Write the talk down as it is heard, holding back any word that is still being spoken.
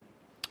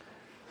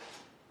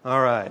All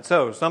right,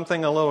 so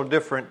something a little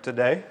different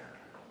today.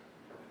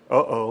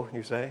 Uh-oh,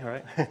 you say,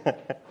 right?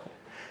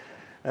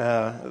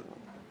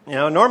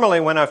 Normally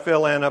when I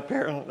fill in up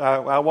here,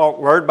 I walk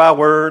word by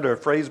word or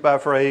phrase by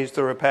phrase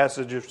through a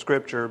passage of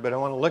Scripture, but I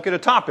want to look at a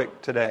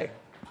topic today.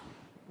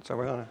 So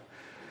we're going to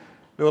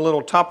do a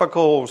little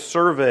topical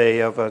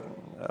survey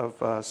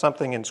of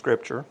something in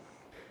Scripture.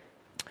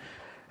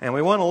 And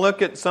we want to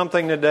look at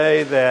something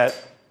today that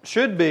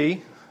should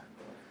be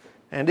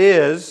and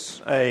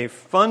is a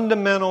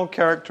fundamental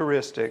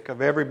characteristic of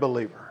every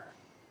believer.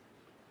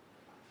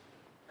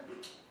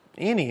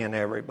 Any and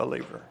every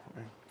believer.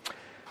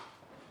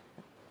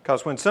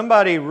 Because when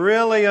somebody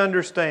really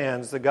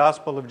understands the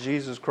gospel of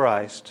Jesus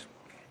Christ,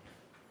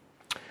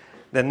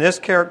 then this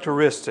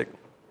characteristic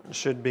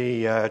should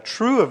be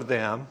true of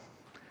them,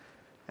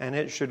 and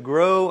it should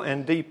grow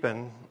and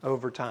deepen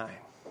over time.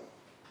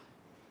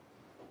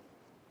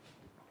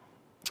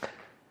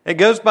 It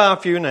goes by a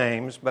few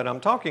names, but I'm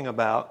talking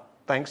about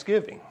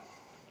Thanksgiving.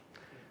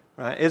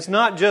 Right? It's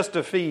not just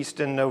a feast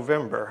in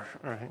November.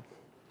 Right?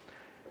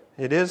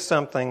 It is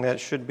something that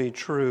should be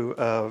true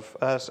of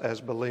us as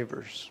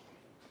believers.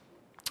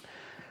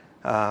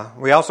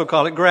 We also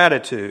call it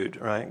gratitude,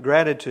 right?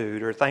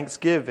 Gratitude or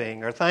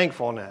thanksgiving or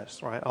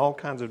thankfulness, right? All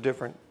kinds of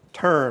different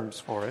terms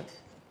for it.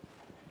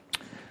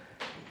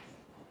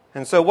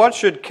 And so what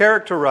should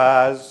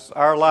characterize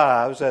our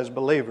lives as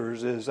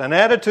believers is an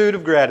attitude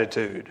of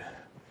gratitude.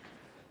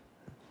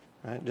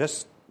 Right?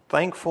 Just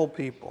thankful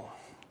people.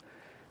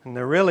 And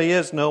there really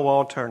is no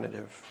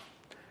alternative.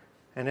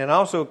 And it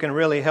also can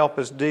really help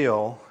us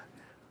deal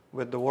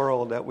with the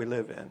world that we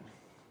live in.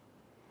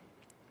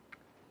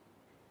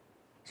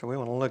 So we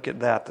want to look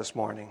at that this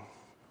morning.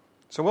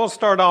 So we'll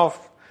start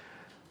off,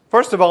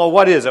 first of all,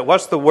 what is it?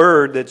 What's the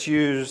word that's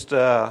used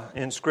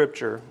in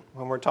Scripture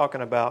when we're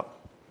talking about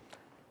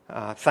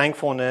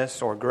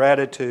thankfulness or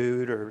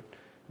gratitude or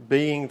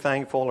being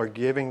thankful or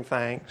giving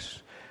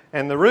thanks?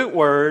 And the root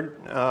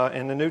word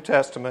in the New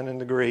Testament in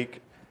the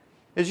Greek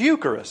is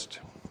Eucharist.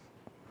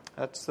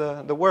 That's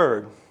the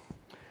word.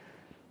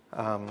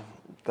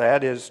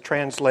 That is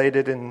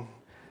translated in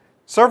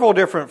several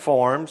different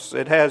forms.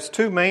 It has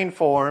two main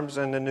forms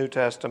in the New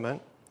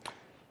Testament.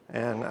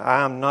 And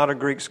I'm not a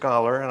Greek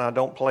scholar, and I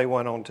don't play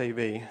one on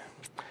TV.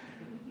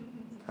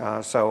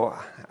 So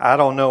I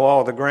don't know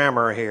all the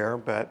grammar here,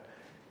 but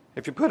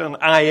if you put an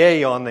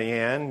IA on the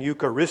end,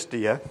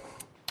 Eucharistia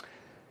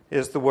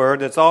is the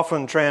word that's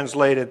often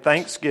translated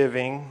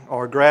thanksgiving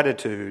or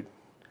gratitude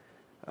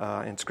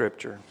in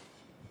Scripture.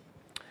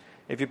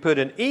 If you put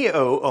an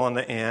EO on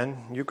the end,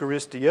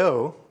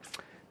 Eucharistio,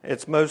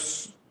 it's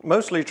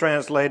mostly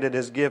translated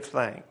as give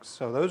thanks.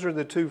 So those are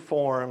the two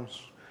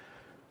forms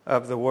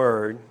of the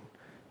word.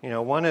 You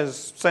know, one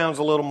sounds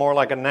a little more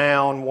like a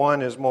noun,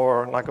 one is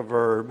more like a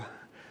verb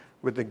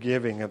with the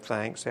giving of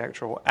thanks, the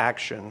actual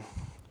action.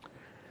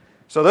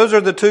 So those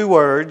are the two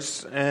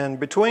words, and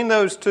between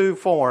those two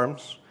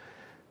forms,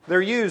 they're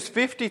used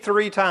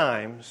 53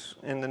 times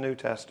in the New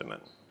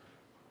Testament.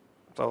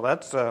 So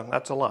that's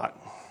a lot.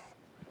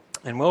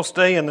 And we'll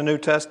stay in the New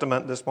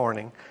Testament this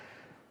morning.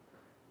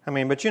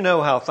 But you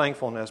know how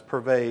thankfulness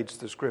pervades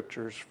the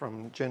Scriptures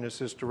from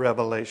Genesis to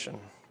Revelation.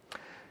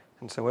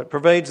 And so it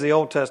pervades the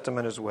Old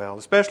Testament as well,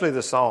 especially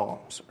the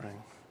Psalms.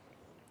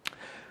 Right?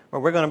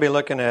 Well, we're going to be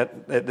looking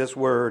at this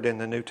word in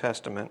the New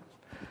Testament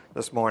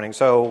this morning.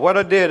 So what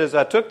I did is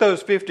I took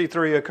those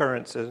 53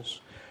 occurrences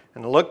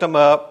and looked them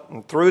up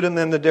and threw them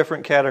in the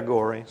different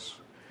categories.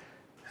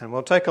 And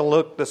we'll take a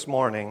look this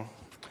morning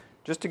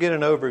just to get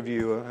an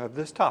overview of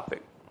this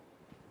topic,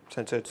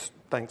 since it's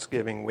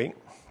Thanksgiving week.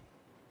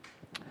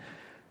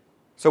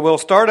 So we'll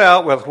start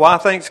out with why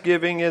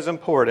Thanksgiving is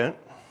important,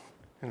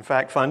 in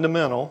fact,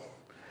 fundamental,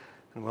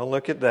 and we'll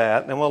look at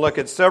that. Then we'll look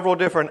at several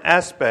different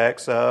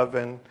aspects of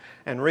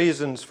and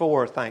reasons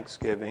for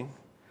Thanksgiving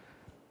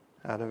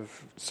out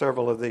of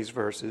several of these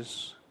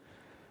verses.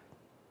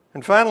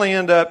 And finally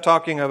end up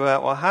talking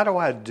about, well, how do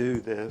I do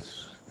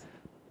this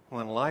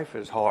when life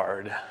is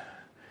hard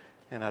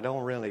and I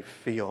don't really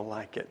feel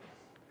like it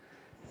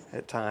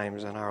at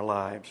times in our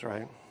lives,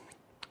 right?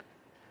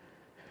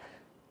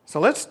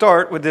 So let's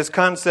start with this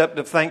concept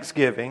of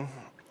Thanksgiving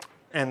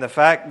and the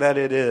fact that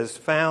it is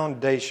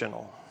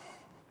foundational.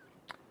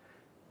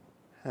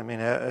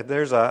 If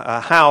there's a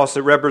house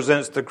that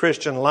represents the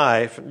Christian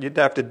life, you'd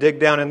have to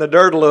dig down in the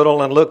dirt a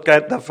little and look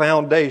at the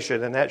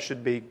foundation, and that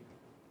should be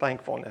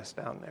thankfulness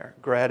down there,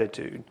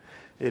 gratitude.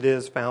 It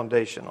is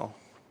foundational.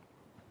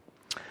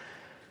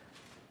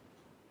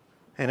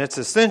 And it's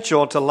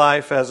essential to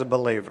life as a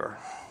believer.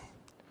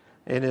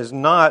 It is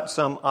not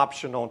some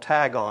optional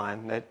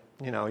tag-on that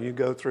you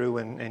go through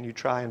and you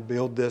try and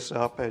build this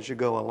up as you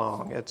go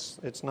along.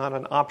 It's not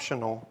an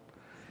optional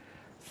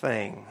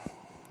thing.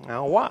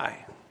 Now,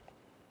 why?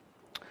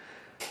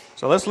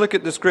 So let's look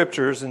at the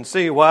Scriptures and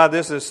see why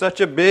this is such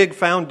a big,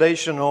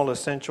 foundational,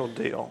 essential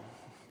deal.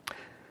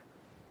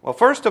 Well,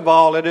 first of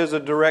all, it is a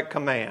direct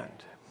command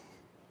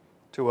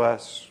to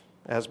us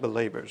as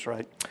believers,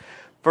 right?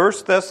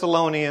 1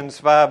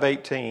 Thessalonians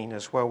 5:18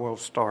 is where we'll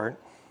start.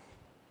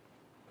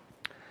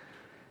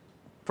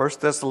 1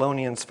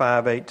 Thessalonians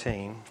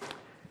 5:18.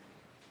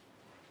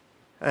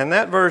 And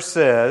that verse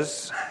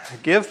says,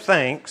 give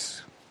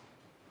thanks.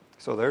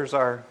 So there's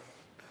our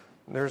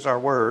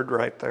word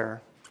right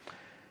there.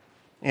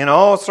 In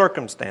all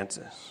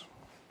circumstances.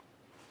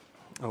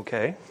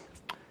 Okay?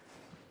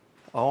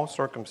 All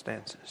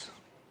circumstances.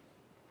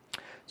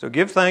 So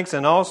give thanks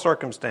in all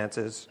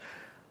circumstances,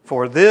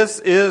 for this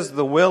is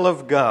the will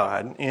of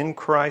God in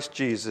Christ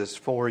Jesus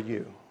for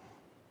you.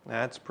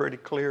 That's pretty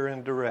clear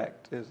and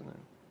direct, isn't it?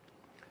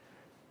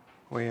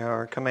 We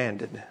are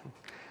commanded.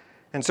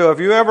 And so if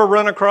you ever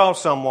run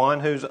across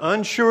someone who's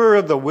unsure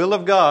of the will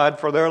of God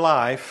for their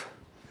life,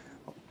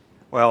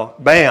 well,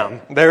 bam,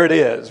 there it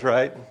is,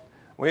 right?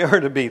 We are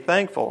to be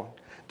thankful,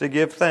 to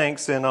give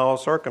thanks in all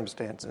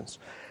circumstances.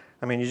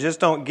 I mean, you just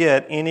don't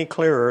get any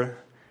clearer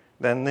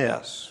than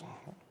this.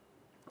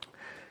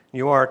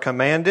 You are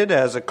commanded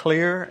as a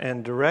clear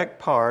and direct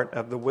part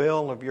of the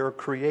will of your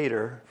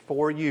Creator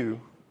for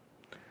you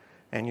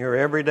and your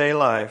everyday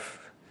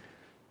life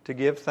to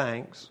give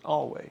thanks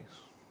always.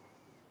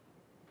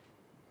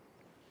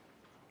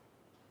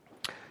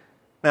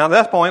 Now, at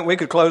that point, we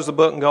could close the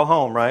book and go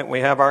home, right?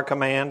 We have our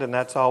command, and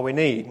that's all we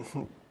need.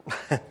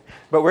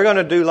 But we're going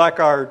to do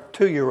like our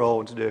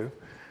 2-year-olds do,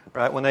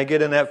 right? When they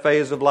get in that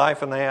phase of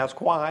life and they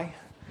ask why,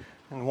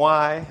 and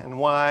why, and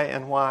why,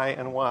 and why,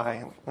 and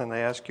why. And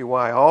they ask you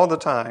why all the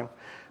time.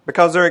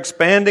 Because they're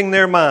expanding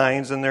their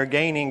minds and they're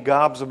gaining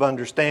gobs of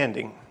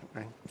understanding.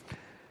 Right?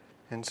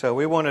 And so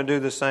we want to do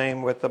the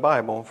same with the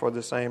Bible for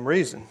the same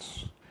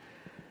reasons.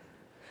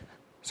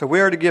 So we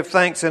are to give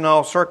thanks in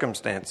all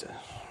circumstances.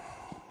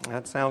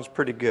 That sounds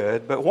pretty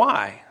good, but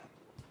why?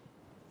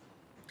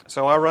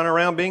 So I run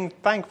around being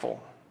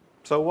thankful.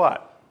 So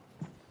what?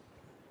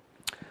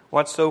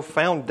 What's so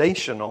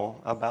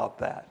foundational about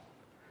that?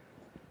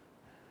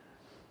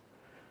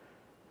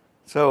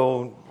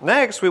 So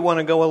next we want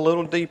to go a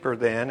little deeper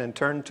then and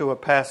turn to a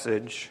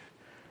passage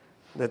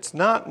that's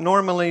not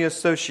normally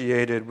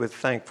associated with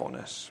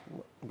thankfulness,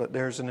 but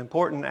there's an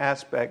important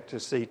aspect to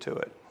see to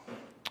it.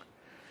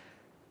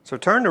 So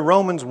turn to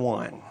Romans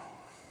 1.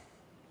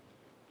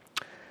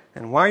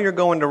 And while you're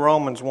going to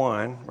Romans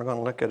 1, we're going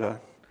to look at a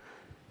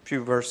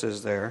few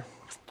verses there.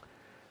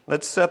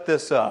 Let's set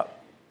this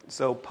up.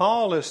 So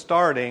Paul is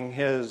starting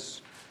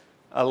his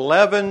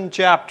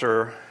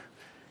 11-chapter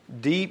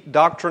deep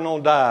doctrinal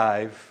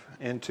dive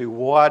into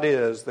what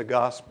is the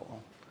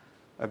gospel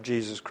of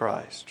Jesus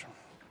Christ.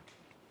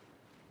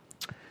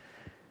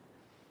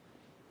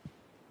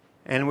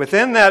 And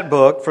within that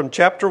book, from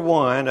chapter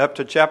 1 up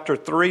to chapter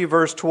 3,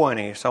 verse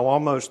 20, so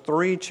almost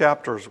 3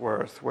 chapters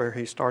worth where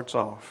he starts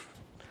off,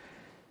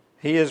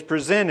 he is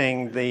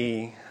presenting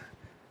the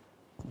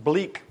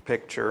bleak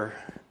picture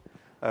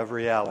of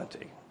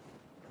reality.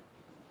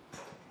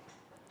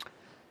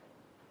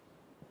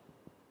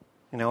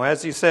 You know,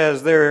 as he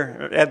says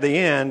there at the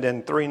end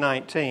in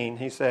 3:19,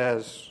 he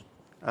says,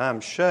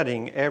 I'm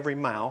shutting every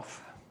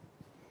mouth.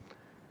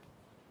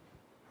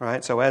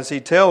 Right? So as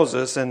he tells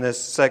us in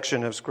this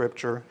section of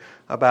Scripture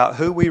about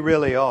who we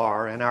really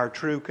are and our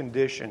true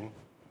condition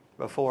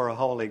before a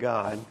holy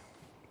God,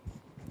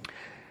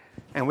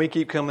 and we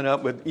keep coming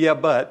up with, yeah,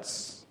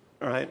 buts,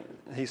 right?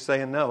 He's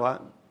saying,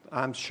 no,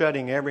 I'm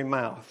shutting every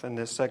mouth in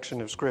this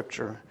section of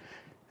Scripture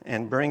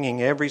and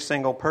bringing every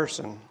single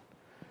person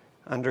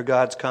under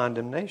God's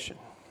condemnation.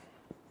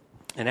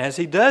 And as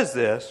he does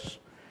this,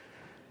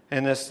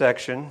 in this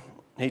section,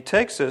 he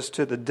takes us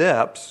to the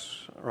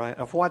depths, right,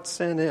 of what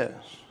sin is.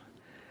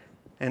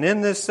 And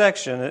in this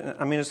section,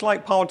 I mean, it's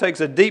like Paul takes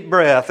a deep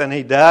breath and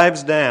he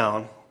dives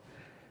down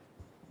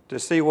to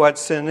see what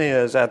sin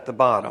is at the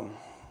bottom.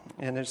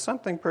 And there's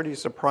something pretty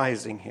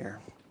surprising here.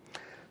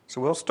 So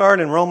we'll start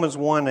in Romans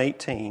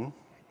 1:18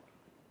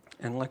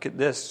 and look at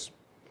this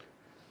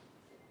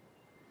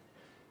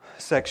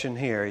section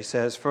here. He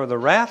says, For the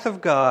wrath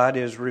of God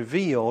is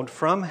revealed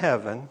from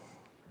heaven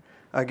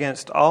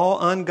against all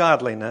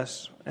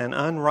ungodliness and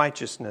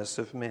unrighteousness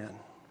of men,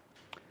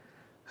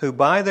 who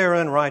by their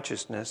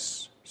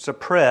unrighteousness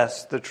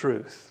suppress the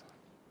truth.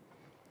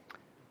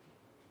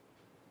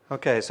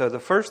 Okay, so the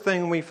first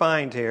thing we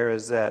find here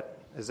is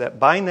that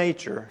by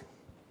nature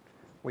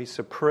we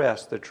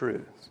suppress the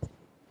truth.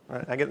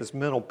 Right? I get this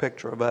mental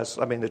picture of us.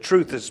 I mean, the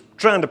truth is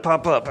trying to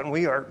pop up and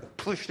we are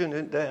pushing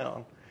it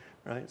down.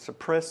 Right?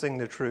 Suppressing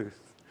the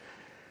truth.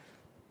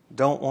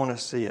 Don't want to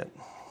see it.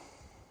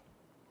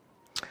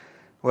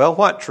 Well,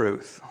 what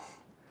truth?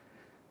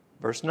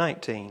 Verse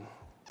 19.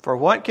 For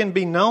what can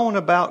be known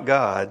about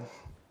God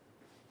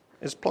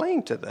is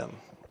plain to them,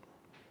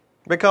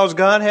 because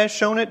God has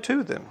shown it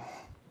to them.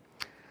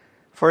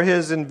 For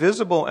his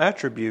invisible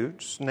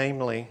attributes,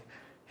 namely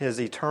his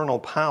eternal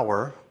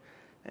power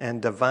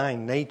and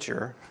divine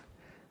nature,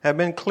 have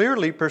been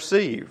clearly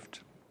perceived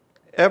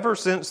ever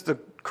since the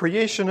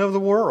creation of the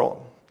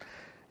world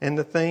and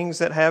the things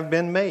that have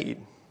been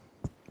made.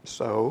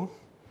 So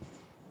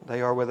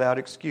they are without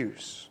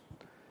excuse.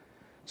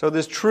 So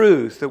this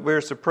truth that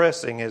we're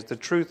suppressing is the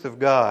truth of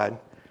God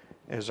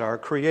as our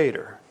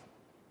Creator.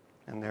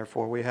 And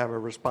therefore we have a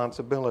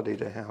responsibility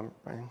to Him.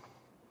 Right?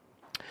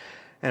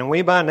 And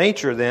we by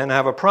nature then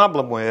have a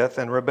problem with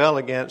and rebel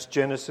against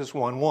Genesis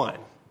 1:1.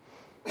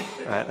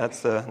 Right?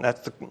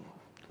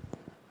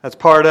 That's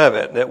part of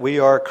it, that we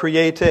are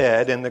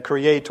created and the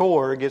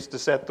Creator gets to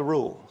set the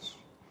rules,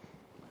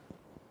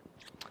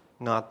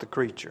 not the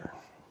creature.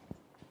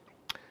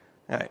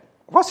 All right,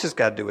 what's this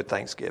got to do with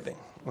Thanksgiving?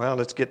 Well,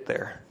 let's get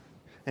there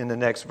in the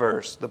next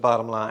verse, the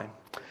bottom line.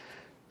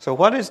 So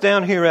what is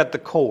down here at the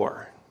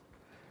core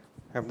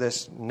of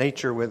this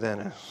nature within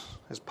us,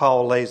 as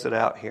Paul lays it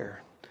out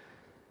here,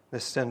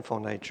 this sinful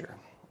nature?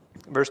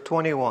 Verse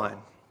 21,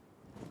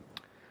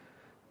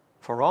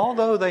 for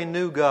although they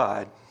knew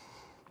God,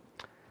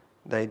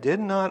 they did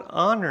not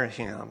honor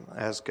Him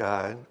as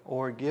God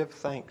or give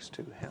thanks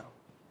to Him.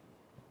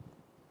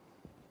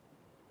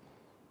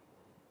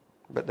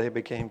 But they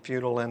became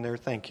futile in their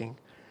thinking,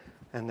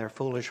 and their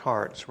foolish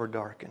hearts were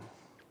darkened.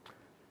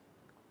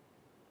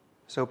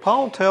 So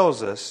Paul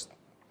tells us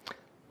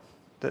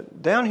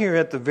that down here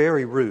at the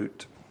very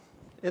root,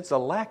 it's a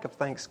lack of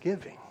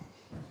thanksgiving.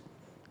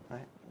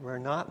 Right? We're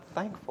not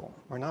thankful.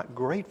 We're not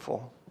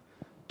grateful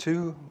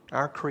to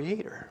our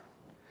Creator.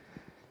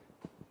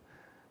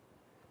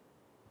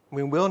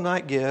 We will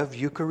not give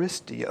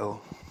Eucharistio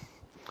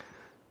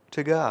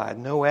to God.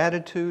 No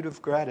attitude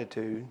of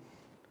gratitude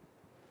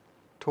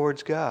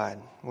towards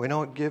God. We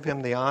don't give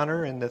Him the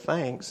honor and the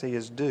thanks He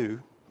is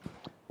due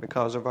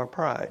because of our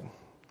pride.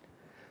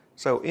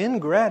 So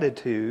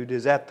ingratitude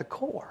is at the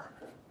core.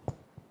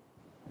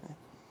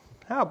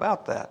 How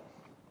about that?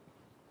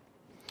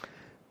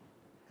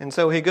 And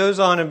so he goes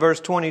on in verse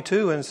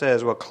 22 and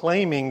says, well,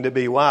 claiming to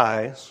be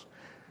wise,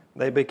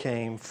 they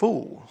became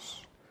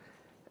fools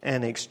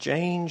and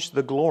exchanged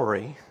the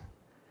glory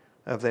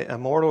of the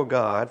immortal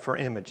God for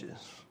images,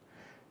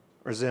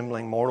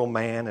 resembling mortal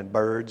man and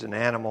birds and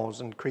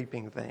animals and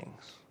creeping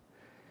things.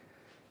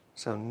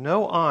 So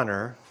no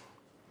honor,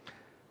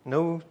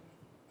 no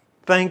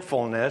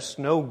thankfulness,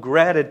 no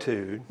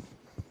gratitude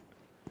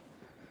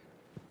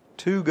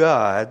to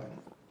God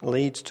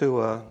leads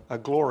to a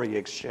glory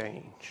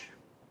exchange.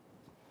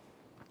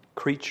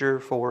 Creature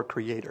for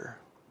creator.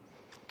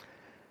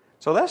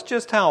 So that's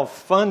just how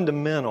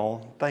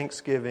fundamental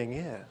thanksgiving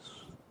is,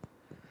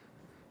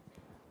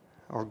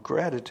 or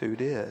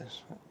gratitude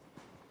is.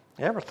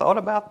 You ever thought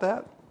about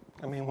that?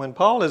 I mean, when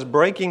Paul is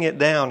breaking it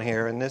down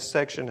here in this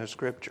section of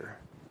Scripture,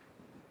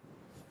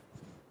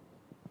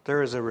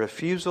 there is a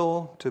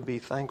refusal to be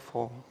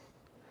thankful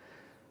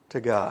to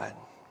God.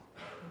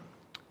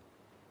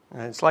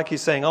 And it's like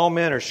he's saying all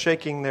men are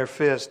shaking their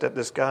fist at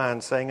the sky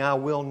and saying, I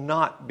will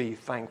not be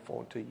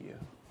thankful to you.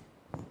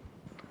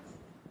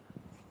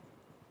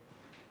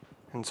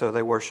 And so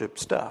they worship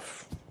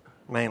stuff,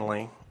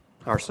 mainly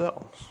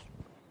ourselves.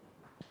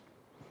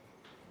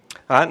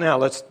 All right, now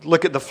let's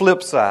look at the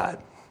flip side.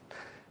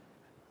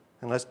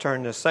 And let's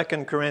turn to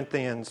 2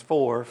 Corinthians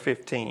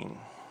 4:15.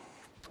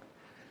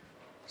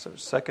 So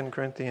 2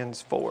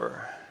 Corinthians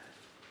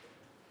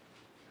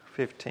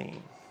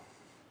 4:15.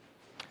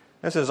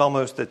 This is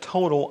almost the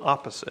total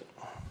opposite.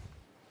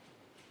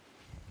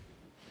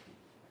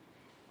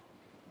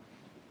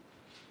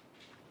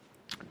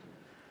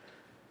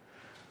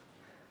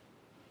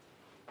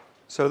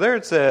 So there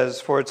it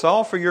says, for it's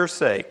all for your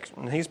sake.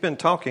 And he's been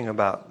talking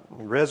about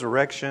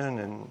resurrection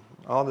and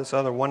all this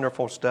other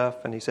wonderful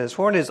stuff. And he says,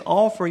 for it is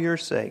all for your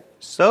sake,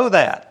 so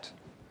that,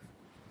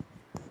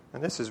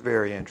 and this is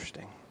very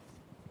interesting,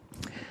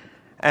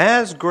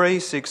 as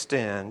grace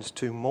extends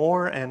to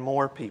more and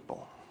more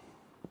people,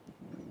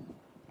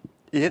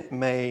 it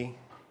may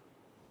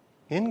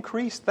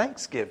increase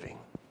thanksgiving.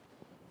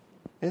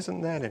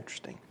 Isn't that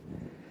interesting?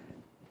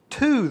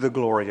 To the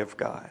glory of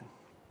God.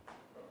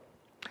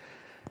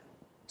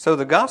 So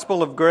the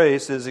gospel of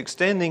grace is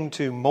extending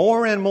to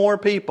more and more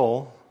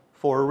people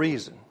for a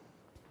reason.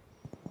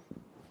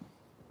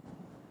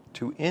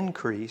 To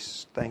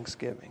increase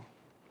thanksgiving.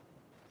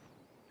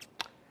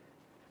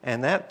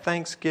 And that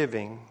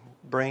thanksgiving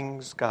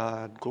brings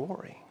God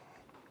glory.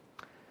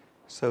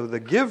 So the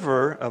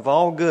giver of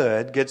all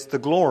good gets the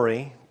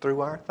glory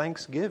through our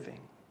thanksgiving,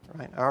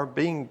 right? Our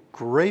being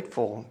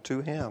grateful to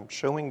Him,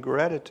 showing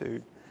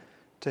gratitude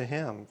to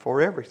Him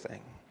for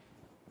everything.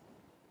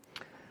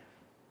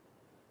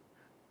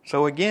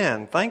 So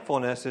again,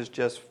 thankfulness is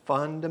just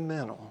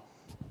fundamental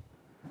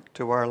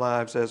to our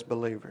lives as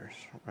believers,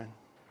 right?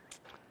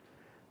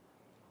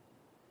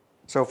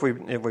 So if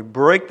we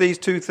break these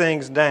two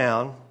things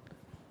down,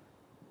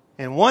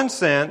 in one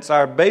sense,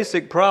 our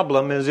basic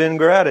problem is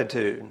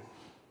ingratitude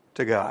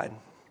to God,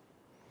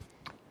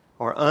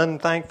 or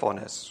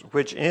unthankfulness,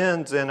 which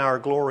ends in our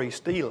glory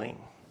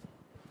stealing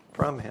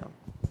from Him.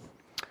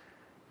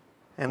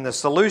 And the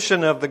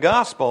solution of the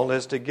gospel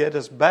is to get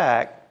us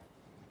back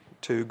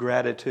to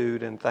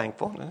gratitude and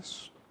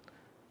thankfulness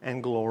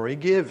and glory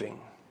giving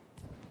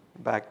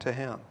back to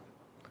Him.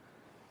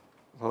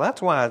 Well,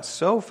 that's why it's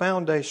so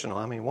foundational.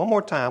 I mean, one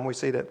more time, we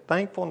see that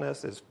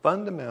thankfulness is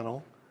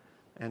fundamental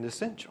and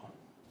essential.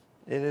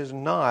 It is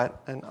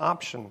not an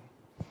option.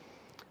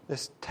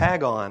 This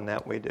tag-on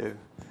that we do.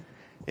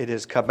 It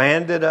is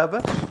commanded of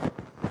us.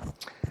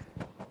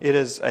 It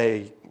is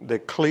a the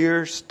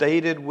clear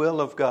stated will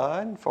of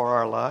God for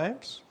our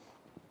lives.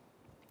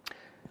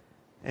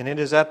 And it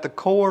is at the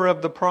core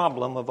of the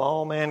problem of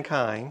all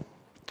mankind.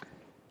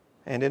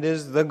 And it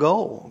is the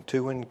goal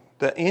to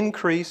the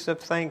increase of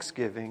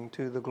thanksgiving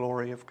to the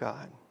glory of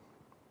God.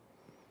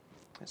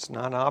 It's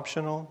not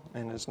optional,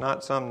 and it's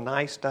not some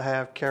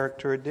nice-to-have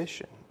character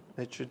addition.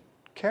 It should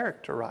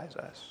characterize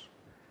us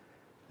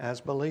as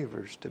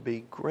believers to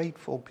be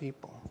grateful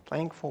people,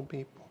 thankful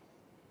people.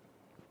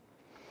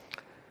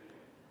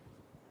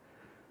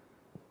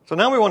 So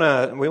now we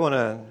want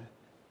to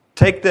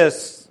take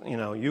this,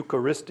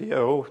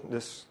 Eucharistio,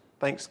 this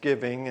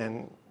Thanksgiving,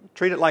 and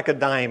treat it like a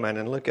diamond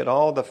and look at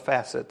all the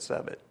facets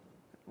of it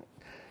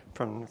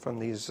from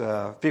these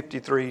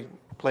 53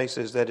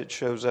 places that it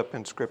shows up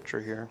in Scripture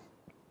here.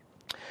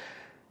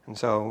 And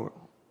so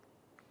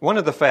one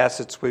of the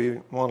facets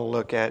we want to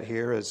look at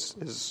here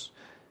is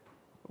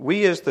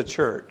we as the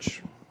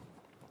church,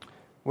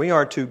 we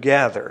are to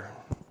gather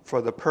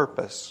for the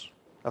purpose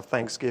of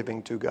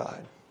thanksgiving to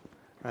God.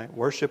 Right?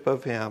 Worship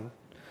of Him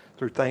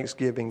through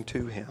thanksgiving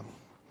to Him.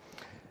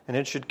 And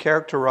it should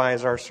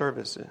characterize our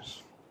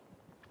services.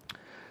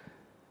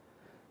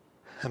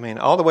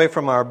 All the way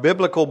from our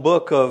biblical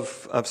book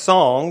of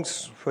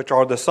songs, which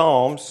are the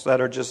Psalms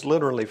that are just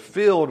literally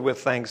filled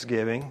with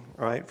thanksgiving,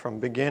 right, from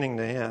beginning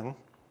to end,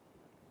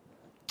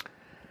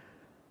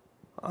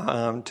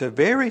 to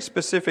very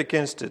specific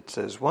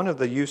instances. One of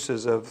the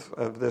uses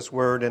of this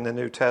word in the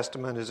New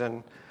Testament is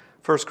in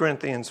 1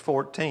 Corinthians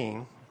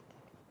 14.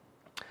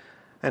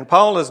 And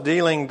Paul is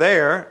dealing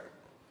there,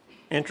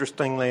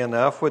 interestingly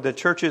enough, with the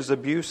church's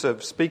abuse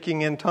of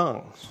speaking in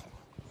tongues.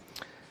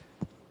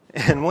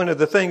 And one of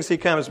the things he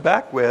comes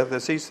back with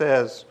is he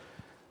says,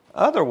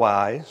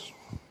 otherwise,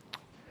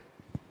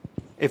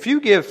 if you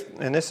give,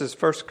 and this is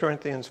 1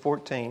 Corinthians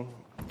 14,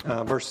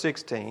 verse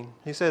 16,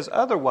 he says,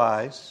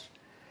 otherwise,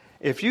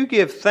 if you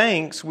give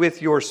thanks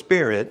with your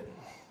spirit,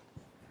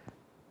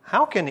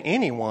 how can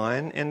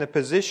anyone in the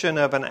position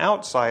of an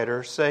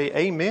outsider say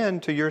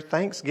amen to your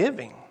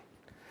thanksgiving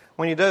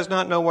when he does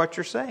not know what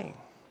you're saying?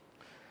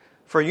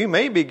 For you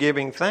may be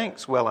giving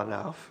thanks well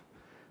enough,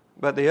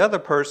 but the other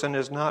person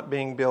is not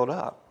being built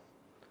up.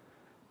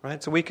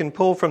 Right? So we can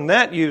pull from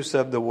that use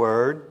of the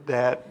word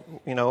that,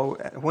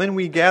 when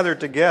we gather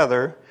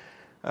together,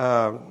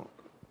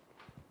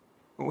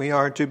 we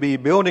are to be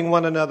building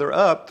one another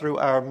up through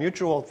our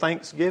mutual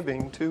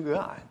thanksgiving to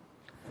God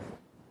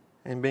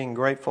and being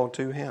grateful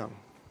to Him.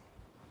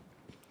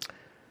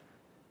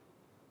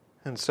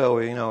 And so,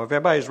 if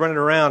everybody's running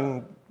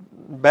around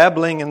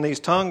babbling in these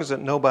tongues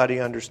that nobody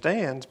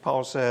understands,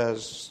 Paul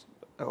says,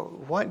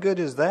 what good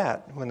is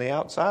that when the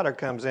outsider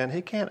comes in?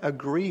 He can't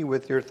agree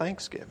with your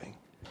thanksgiving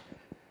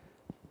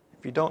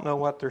if you don't know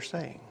what they're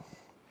saying.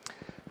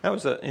 That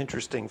was an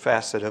interesting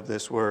facet of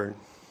this word.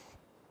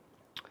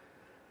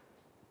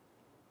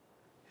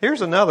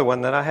 Here's another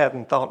one that I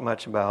hadn't thought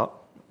much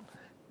about.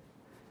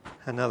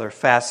 Another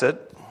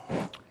facet.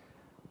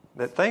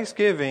 That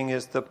thanksgiving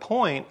is the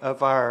point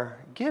of our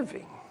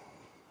giving.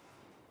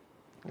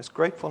 This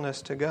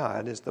gratefulness to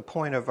God is the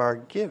point of our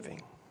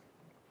giving.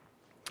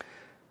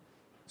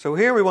 So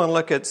here we want to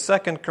look at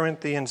 2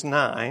 Corinthians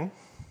 9.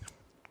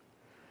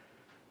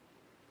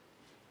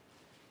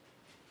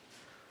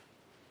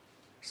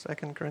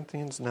 Second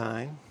Corinthians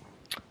 9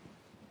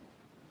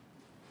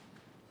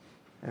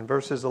 and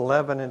verses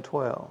 11 and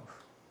 12.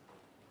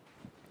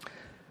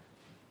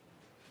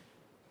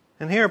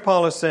 And here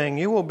Paul is saying,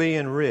 you will be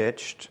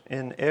enriched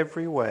in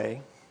every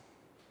way.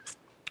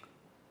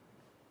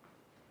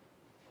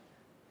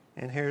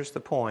 And here's the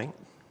point.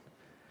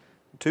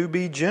 To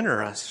be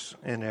generous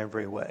in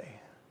every way,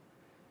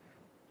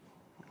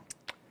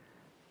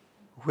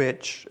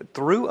 which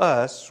through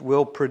us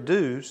will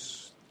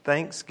produce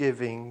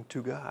thanksgiving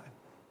to God.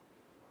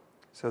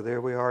 So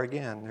there we are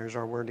again. There's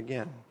our word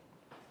again.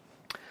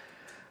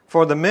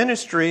 For the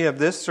ministry of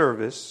this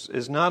service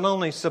is not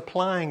only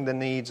supplying the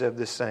needs of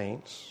the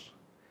saints,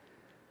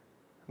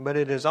 but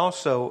it is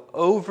also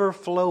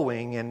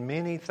overflowing in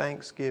many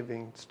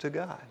thanksgivings to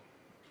God.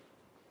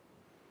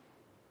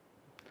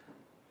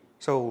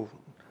 So,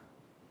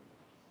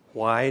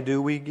 why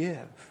do we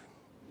give?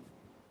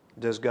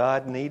 Does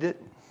God need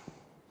it?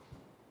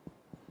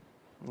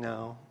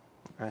 No,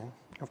 right?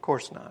 Of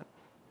course not.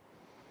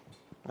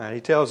 Right,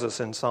 he tells us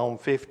in Psalm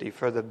 50,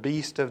 for the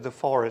beast of the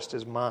forest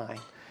is mine,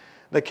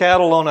 the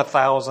cattle on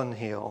 1,000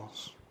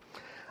 hills.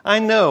 I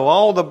know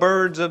all the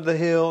birds of the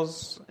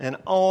hills and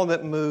all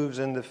that moves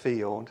in the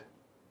field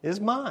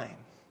is mine.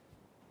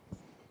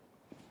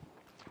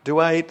 Do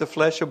I eat the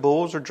flesh of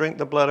bulls or drink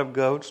the blood of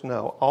goats?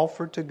 No,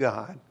 offer to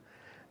God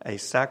a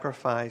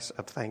sacrifice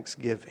of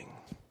thanksgiving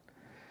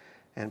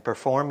and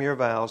perform your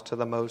vows to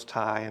the Most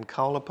High and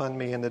call upon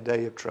me in the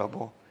day of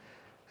trouble,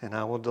 and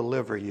I will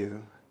deliver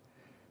you,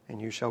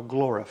 and you shall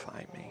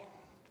glorify me.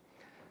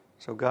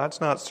 So God's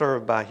not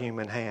served by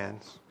human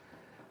hands,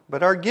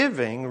 but our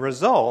giving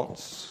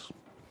results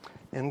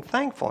in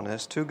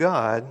thankfulness to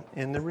God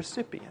in the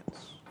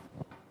recipients.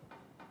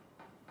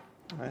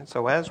 All right,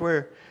 so as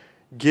we're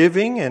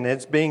giving and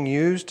it's being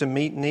used to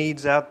meet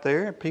needs out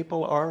there,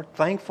 people are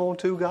thankful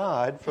to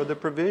God for the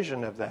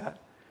provision of that.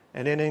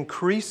 And it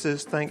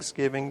increases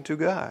thanksgiving to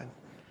God,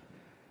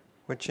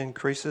 which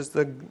increases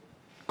the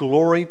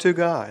glory to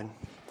God,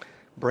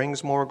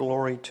 brings more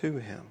glory to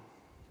Him.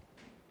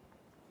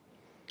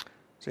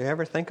 So you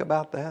ever think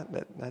about that?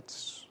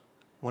 That's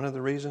one of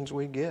the reasons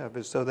we give,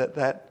 is so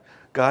that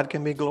God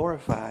can be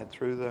glorified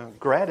through the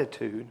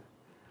gratitude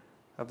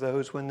of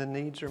those when the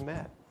needs are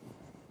met.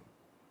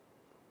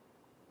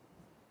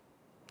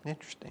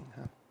 Interesting,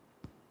 huh?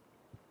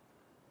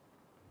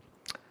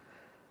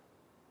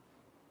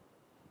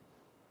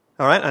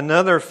 All right,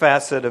 another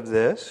facet of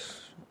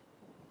this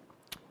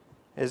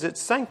is it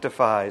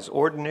sanctifies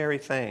ordinary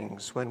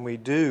things when we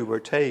do or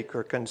take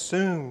or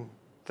consume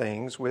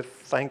things with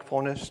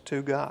thankfulness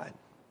to God.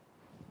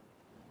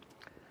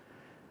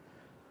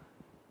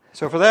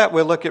 So for that,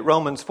 we'll look at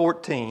Romans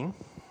 14.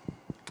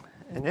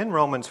 And in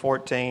Romans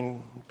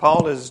 14,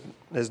 Paul is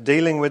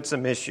dealing with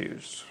some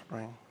issues,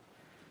 right?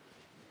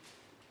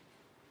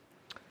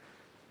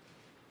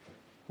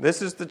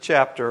 This is the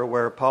chapter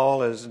where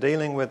Paul is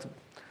dealing with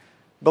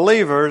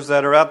believers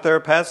that are out there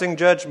passing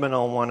judgment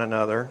on one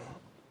another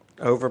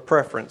over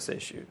preference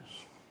issues.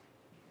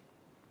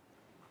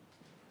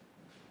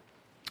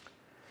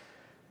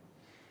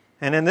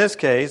 And in this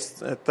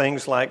case,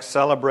 things like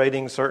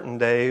celebrating certain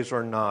days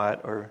or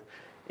not, or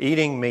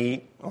eating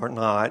meat or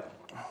not.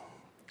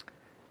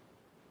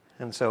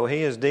 And so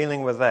he is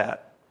dealing with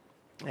that.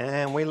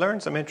 And we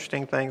learn some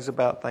interesting things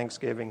about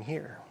Thanksgiving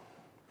here.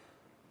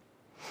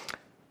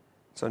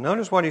 So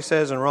notice what he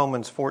says in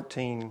Romans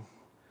 14,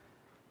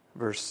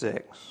 verse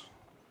 6.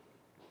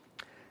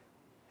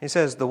 He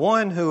says, "The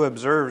one who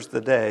observes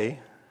the day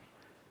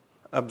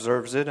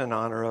observes it in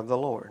honor of the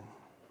Lord."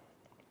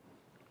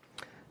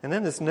 And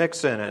then this next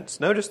sentence,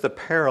 notice the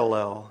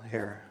parallel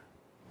here.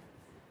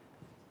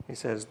 He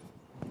says,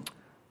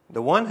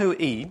 "The one who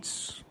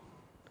eats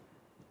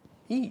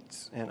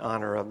in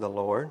honor of the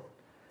Lord,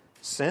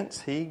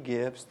 since he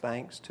gives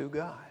thanks to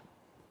God.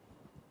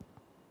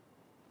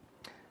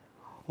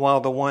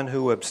 While the one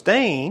who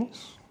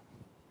abstains,"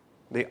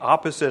 the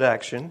opposite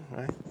action,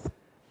 right,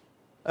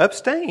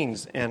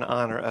 abstains in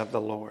honor of the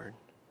Lord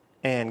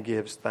and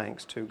gives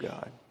thanks to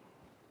God.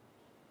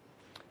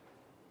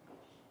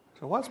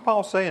 So what's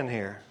Paul saying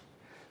here?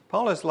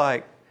 Paul is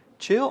like,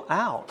 chill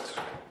out,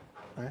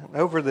 right,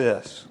 over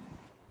this.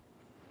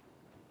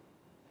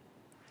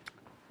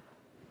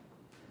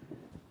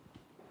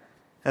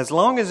 As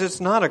long as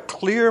it's not a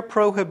clear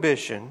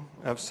prohibition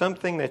of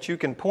something that you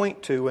can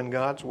point to in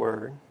God's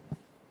Word,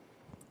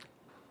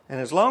 and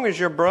as long as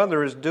your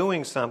brother is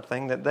doing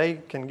something that they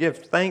can give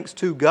thanks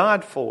to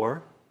God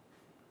for,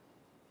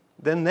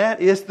 then that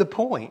is the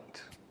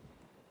point.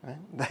 Right?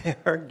 They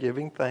are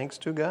giving thanks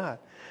to God.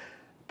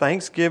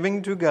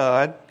 Thanksgiving to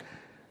God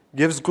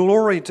gives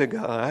glory to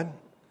God,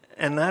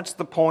 and that's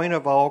the point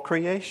of all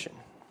creation.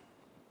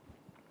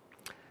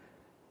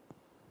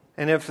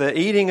 And if the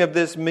eating of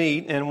this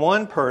meat in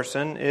one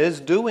person is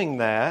doing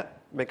that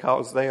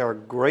because they are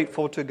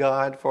grateful to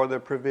God for the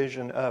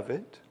provision of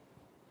it,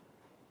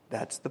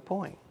 that's the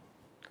point.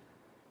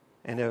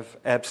 And if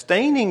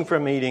abstaining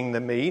from eating the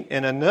meat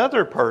in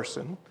another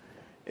person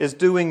is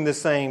doing the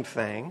same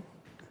thing,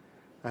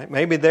 right,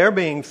 maybe they're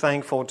being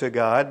thankful to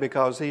God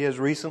because He has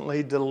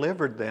recently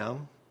delivered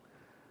them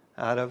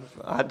out of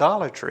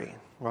idolatry,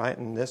 right?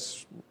 And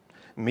this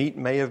meat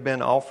may have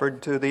been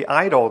offered to the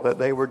idol that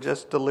they were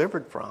just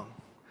delivered from.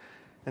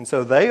 And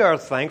so they are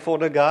thankful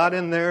to God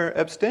in their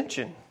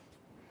abstention.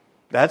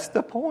 That's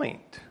the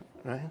point,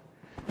 right?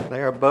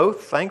 They are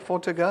both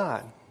thankful to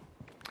God.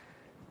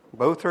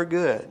 Both are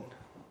good.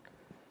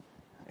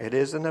 It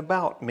isn't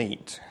about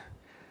meat,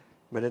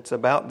 but it's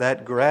about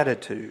that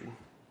gratitude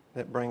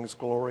that brings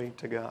glory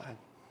to God.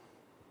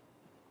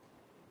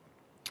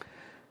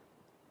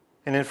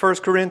 And in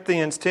 1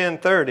 Corinthians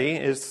 10:30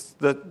 is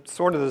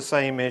sort of the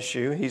same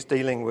issue. He's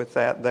dealing with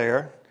that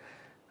there,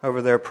 over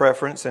their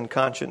preference and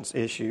conscience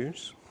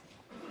issues.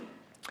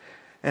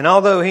 And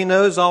although he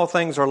knows all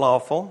things are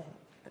lawful,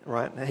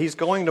 right, he's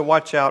going to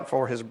watch out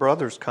for his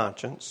brother's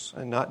conscience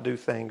and not do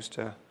things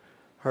to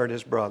hurt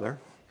his brother.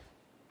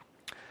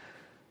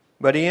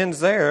 But he ends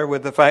there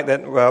with the fact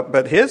that,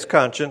 but his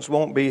conscience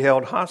won't be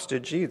held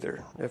hostage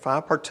either. If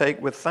I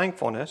partake with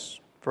thankfulness,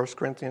 1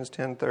 Corinthians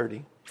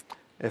 10:30,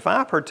 if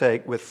I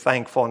partake with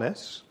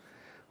thankfulness,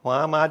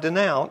 why am I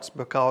denounced?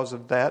 Because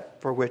of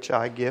that for which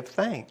I give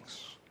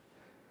thanks.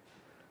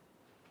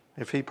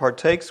 If he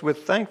partakes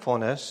with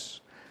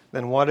thankfulness,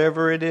 then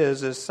whatever it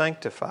is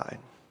sanctified.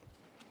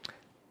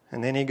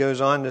 And then he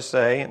goes on to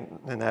say,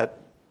 in that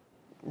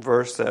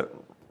verse that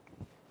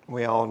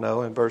we all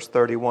know, in verse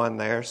 31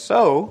 there,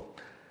 so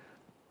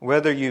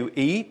whether you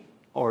eat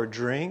or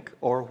drink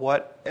or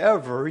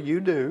whatever you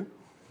do,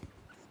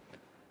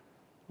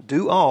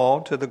 do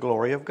all to the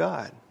glory of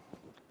God.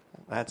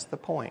 That's the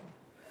point.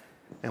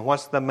 And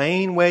what's the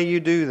main way you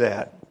do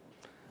that?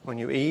 When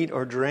you eat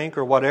or drink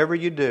or whatever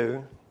you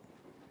do,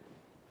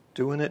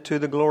 doing it to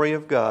the glory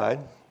of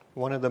God,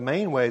 one of the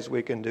main ways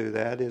we can do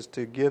that is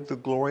to give the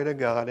glory to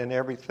God in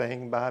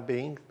everything by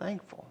being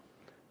thankful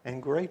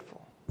and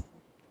grateful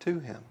to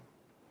Him.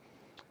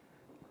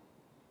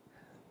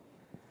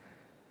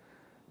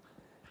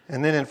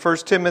 And then in 1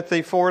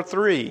 Timothy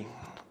 4:3,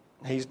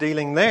 he's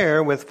dealing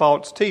there with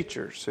false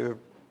teachers who have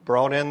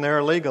brought in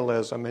their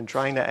legalism and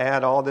trying to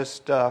add all this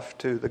stuff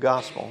to the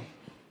gospel.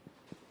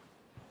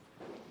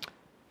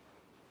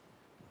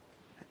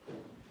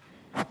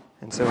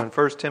 And so in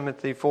 1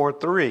 Timothy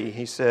 4:3,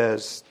 he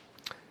says,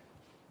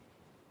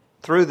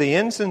 through the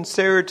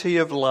insincerity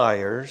of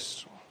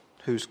liars,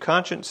 whose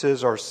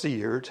consciences are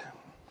seared.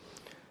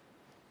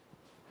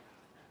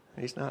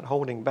 He's not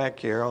holding back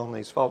here on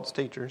these false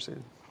teachers.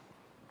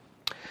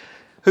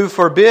 Who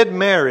forbid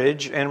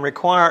marriage and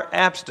require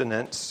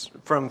abstinence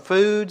from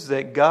foods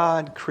that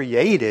God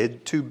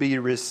created to be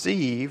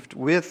received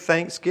with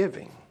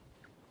thanksgiving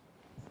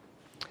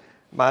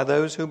by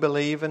those who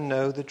believe and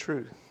know the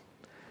truth.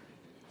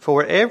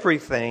 For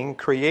everything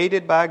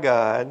created by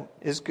God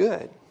is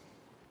good,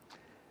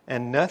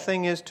 and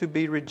nothing is to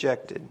be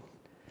rejected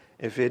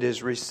if it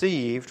is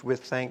received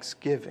with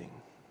thanksgiving,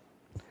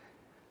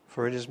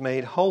 for it is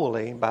made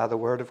holy by the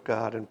word of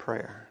God and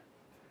prayer.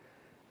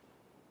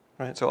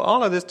 Right, so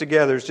all of this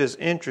together is just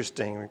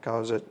interesting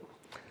because it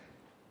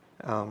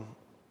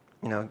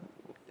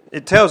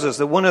tells us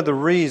that one of the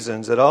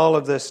reasons that all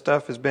of this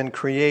stuff has been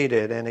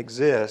created and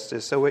exists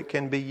is so it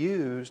can be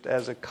used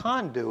as a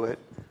conduit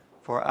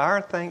for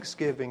our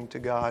thanksgiving to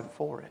God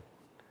for it,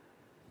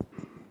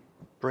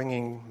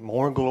 bringing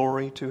more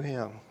glory to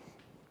Him.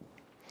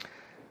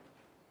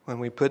 When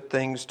we put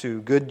things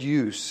to good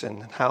use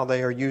and how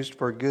they are used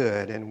for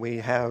good, and we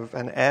have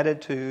an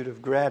attitude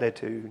of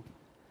gratitude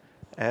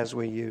as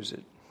we use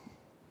it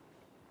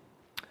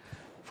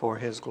for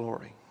His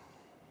glory.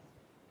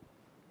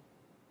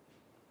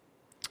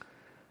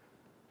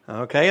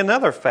 Okay,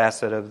 another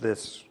facet of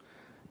this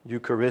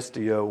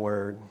Eucharistio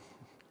word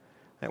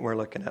that we're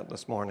looking at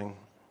this morning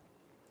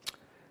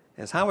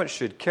is how it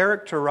should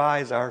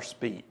characterize our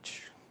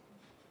speech,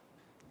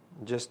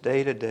 just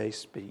day-to-day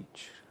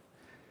speech.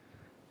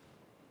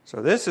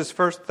 So this is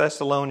 1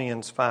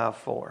 Thessalonians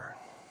 5:4.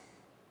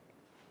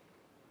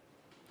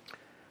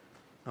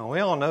 Now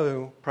we all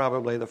know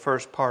probably the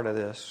first part of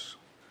this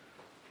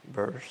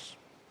verse.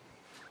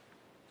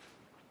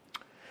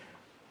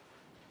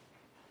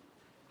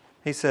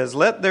 He says,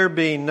 "Let there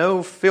be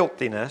no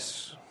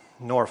filthiness,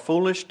 nor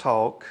foolish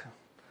talk,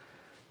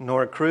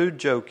 nor crude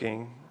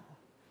joking,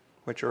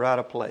 which are out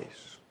of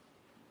place."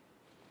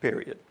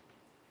 Period.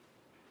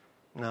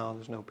 No,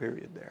 there's no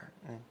period there.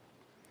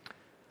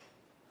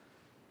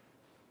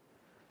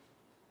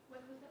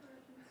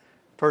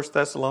 1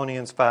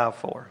 Thessalonians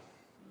 5:4.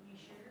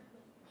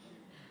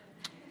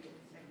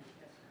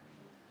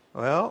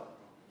 Well,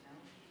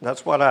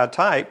 that's what I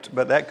typed,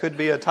 but that could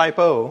be a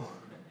typo.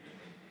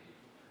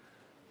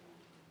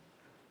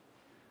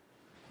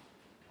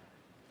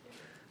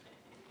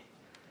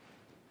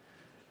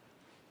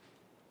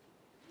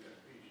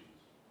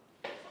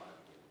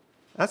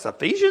 That's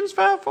Ephesians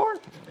 5:4?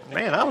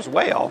 Man, I was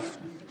way off.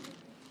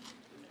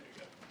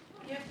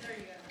 Yep, there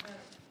you go.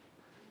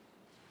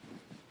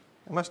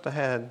 I must have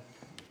had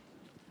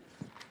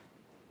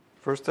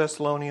 1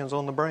 Thessalonians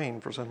on the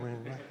brain for some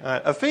reason. All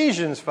right,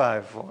 Ephesians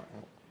 5:4.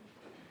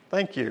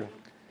 Thank you.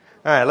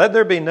 All right, let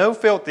there be no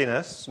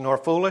filthiness, nor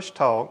foolish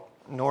talk,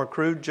 nor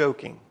crude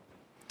joking,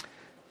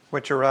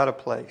 which are out of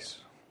place.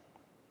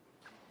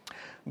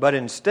 But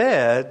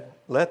instead,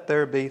 let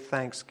there be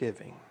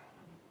thanksgiving.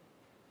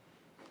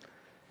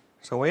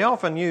 So we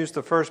often use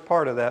the first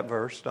part of that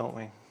verse, don't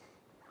we?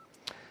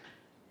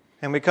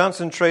 And we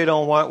concentrate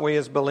on what we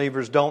as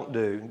believers don't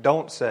do,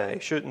 don't say,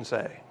 shouldn't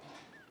say.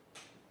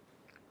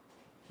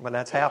 But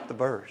that's half the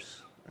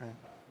verse. Right?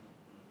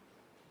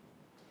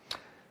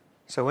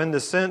 So in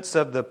the sense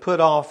of the put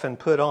off and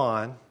put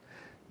on,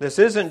 this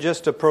isn't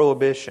just a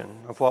prohibition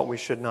of what we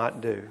should not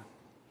do.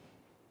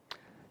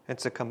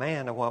 It's a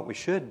command of what we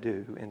should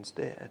do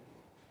instead.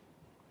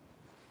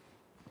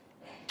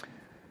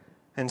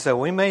 And so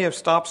we may have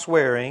stopped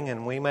swearing,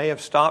 and we may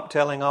have stopped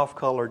telling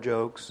off-color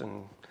jokes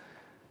and,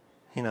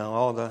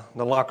 all the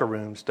locker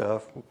room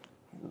stuff,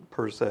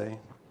 per se.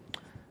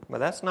 But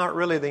that's not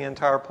really the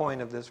entire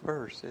point of this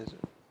verse, is it?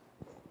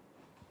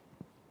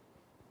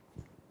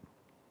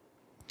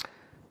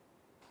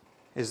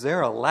 Is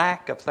there a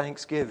lack of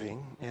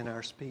thanksgiving in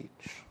our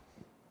speech?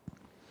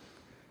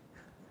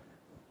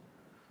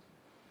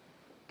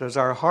 Does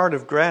our heart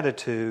of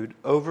gratitude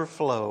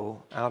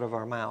overflow out of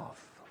our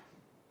mouth?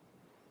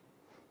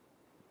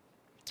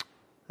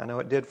 I know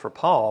it did for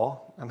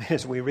Paul. I mean,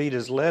 as we read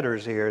his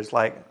letters here, it's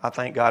like, I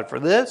thank God for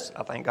this,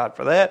 I thank God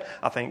for that,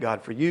 I thank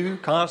God for you,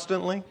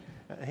 constantly.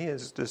 He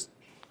is just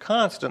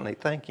constantly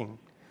thanking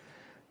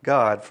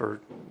God for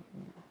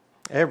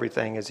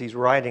everything as he's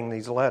writing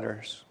these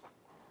letters.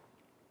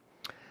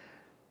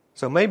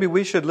 So maybe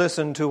we should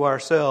listen to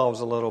ourselves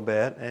a little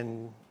bit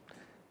and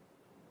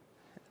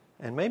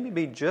maybe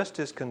be just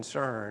as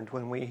concerned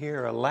when we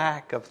hear a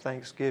lack of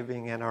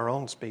thanksgiving in our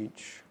own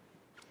speech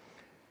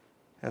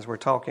as we're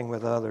talking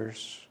with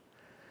others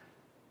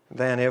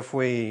than if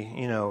we,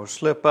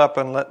 slip up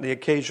and let the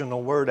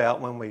occasional word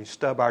out when we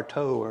stub our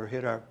toe or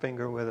hit our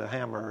finger with a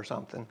hammer or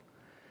something.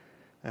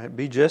 I'd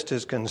be just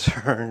as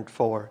concerned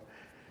for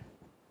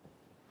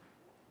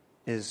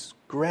is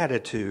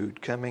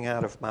gratitude coming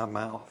out of my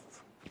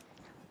mouth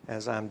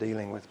as I'm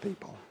dealing with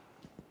people.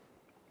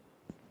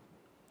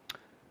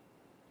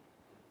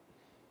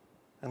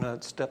 I know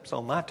it steps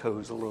on my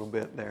toes a little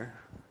bit there.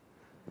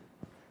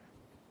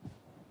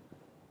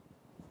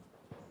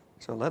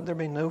 So let there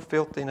be no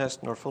filthiness,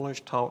 nor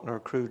foolish talk, nor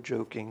crude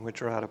joking,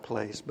 which are out of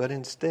place, but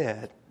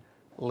instead,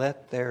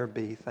 let there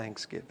be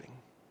thanksgiving.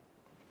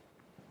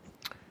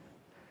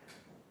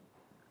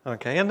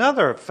 Okay,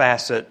 another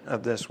facet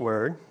of this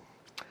word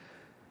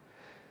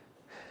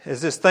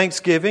is this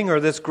thanksgiving or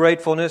this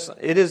gratefulness.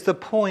 It is the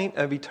point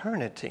of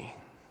eternity.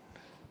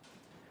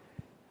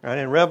 Right,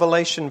 in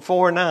Revelation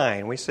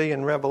 4:9, we see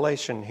in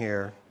Revelation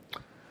here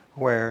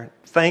where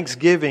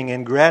thanksgiving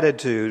and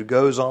gratitude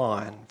goes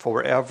on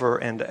forever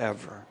and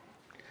ever.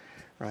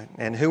 Right?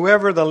 And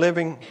whenever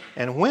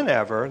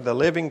the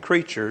living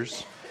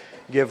creatures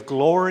give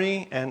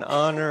glory and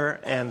honor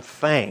and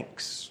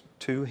thanks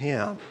to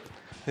Him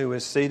who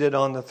is seated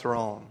on the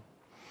throne,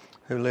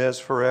 who lives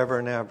forever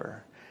and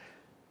ever.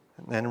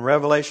 And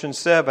Revelation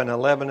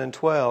 7:11 and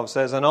 12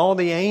 says, and all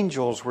the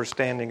angels were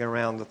standing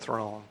around the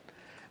throne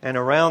and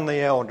around the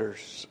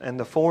elders and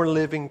the four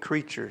living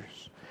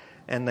creatures.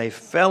 And they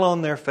fell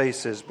on their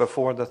faces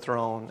before the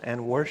throne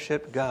and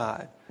worshiped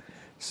God,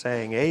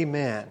 saying,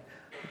 Amen.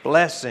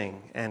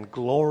 Blessing and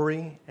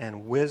glory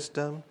and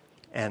wisdom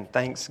and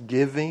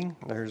thanksgiving,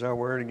 there's our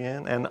word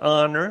again, and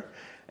honor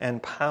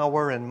and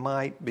power and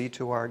might be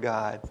to our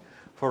God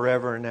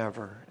forever and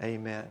ever.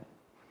 Amen.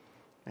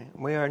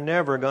 We are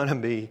never going to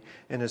be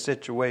in a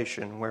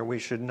situation where we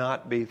should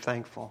not be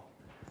thankful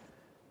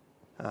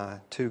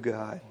to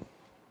God.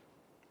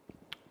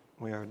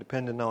 We are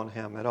dependent on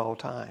Him at all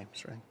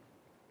times, right?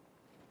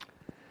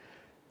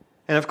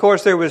 And of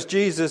course, there was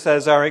Jesus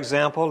as our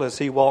example as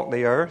He walked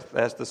the earth,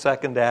 as the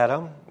second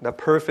Adam, the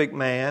perfect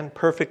man,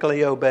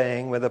 perfectly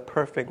obeying with a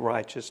perfect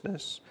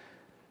righteousness.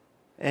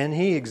 And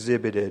He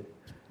exhibited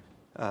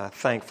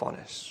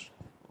thankfulness.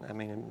 I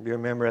mean, you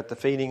remember at the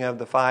feeding of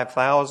the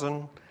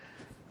 5,000,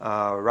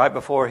 right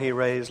before He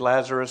raised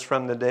Lazarus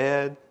from the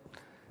dead,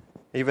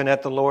 even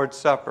at the Lord's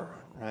Supper,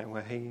 right,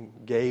 where He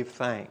gave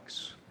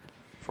thanks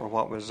for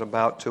what was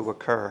about to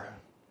occur.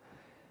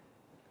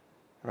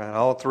 Right,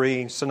 all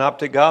three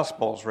synoptic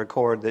gospels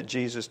record that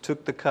Jesus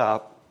took the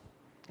cup,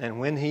 and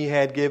when He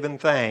had given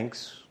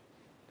thanks,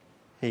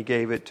 He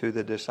gave it to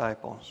the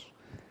disciples.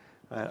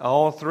 Right,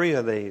 all three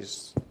of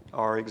these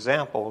are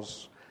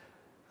examples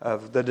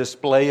of the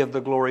display of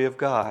the glory of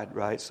God.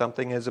 Right,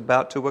 something is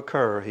about to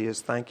occur. He is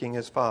thanking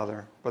His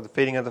Father for the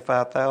feeding of the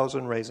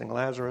 5,000, raising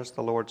Lazarus,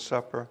 the Lord's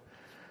Supper.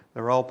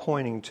 They're all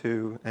pointing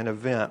to an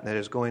event that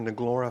is going to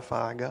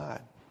glorify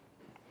God.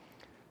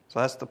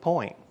 So that's the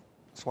point.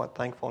 That's what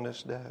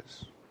thankfulness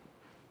does.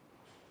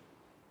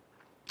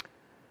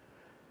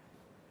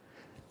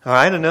 All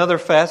right, another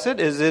facet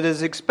is it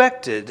is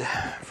expected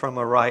from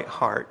a right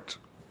heart.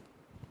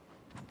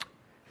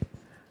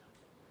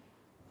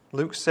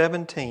 Luke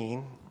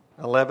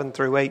 17:11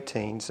 through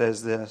 18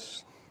 says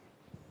this.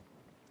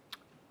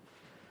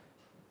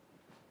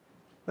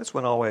 This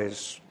one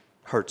always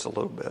hurts a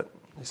little bit.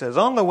 He says,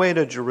 on the way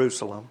to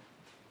Jerusalem,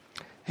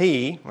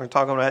 we're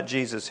talking about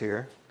Jesus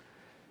here.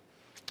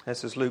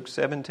 This is Luke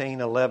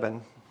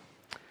 17:11.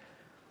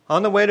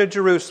 On the way to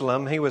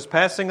Jerusalem, He was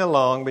passing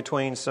along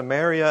between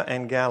Samaria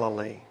and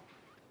Galilee.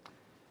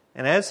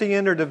 And as He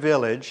entered a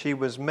village, He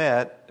was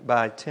met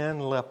by 10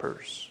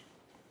 lepers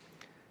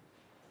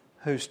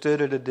who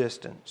stood at a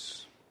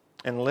distance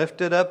and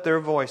lifted up their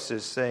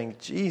voices, saying,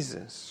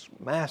 Jesus,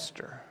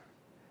 Master,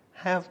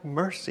 have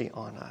mercy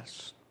on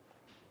us.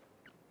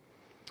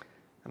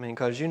 I mean,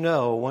 because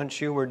once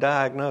you were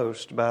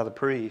diagnosed by the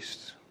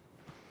priest,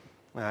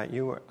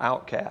 you were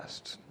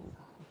outcast.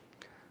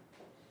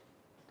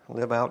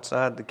 Live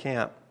outside the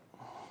camp.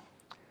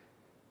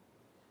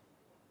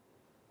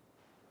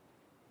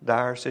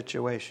 Dire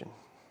situation.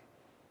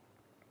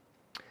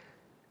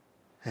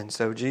 And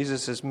so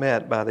Jesus is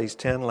met by these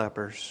 10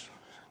 lepers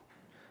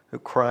who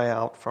cry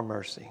out for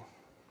mercy.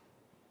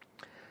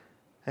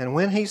 And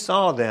when He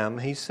saw them,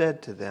 He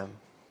said to them,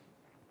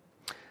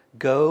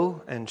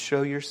 Go and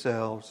show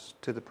yourselves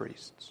to the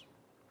priests.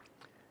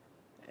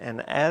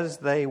 And as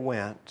they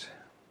went,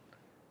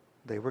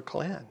 they were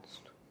cleansed.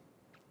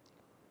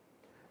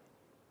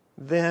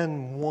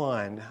 Then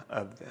one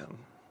of them,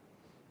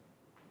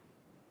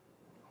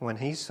 when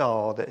he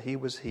saw that he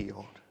was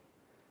healed,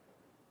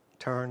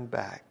 turned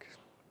back,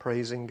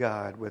 praising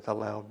God with a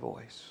loud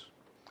voice.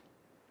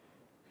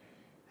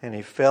 And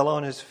he fell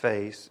on his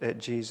face at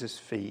Jesus'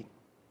 feet,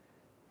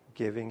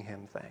 giving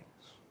Him thanks.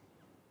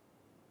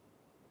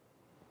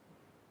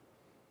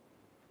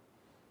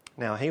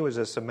 Now, he was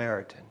a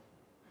Samaritan.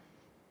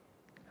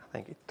 I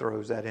think he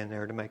throws that in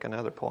there to make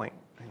another point.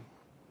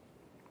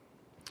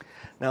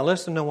 Now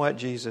listen to what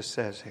Jesus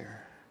says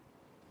here.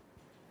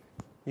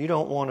 You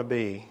don't want to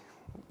be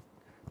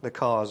the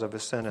cause of a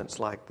sentence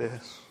like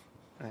this?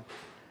 Right?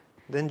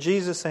 Then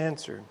Jesus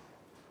answered,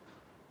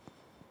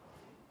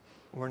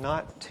 were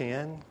not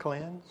 10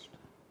 cleansed?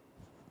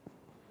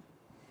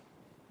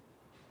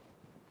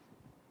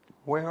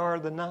 Where are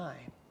the 9?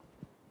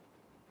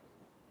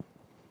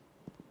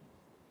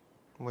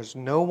 Was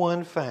no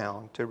one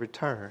found to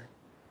return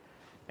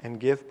and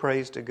give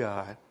praise to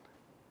God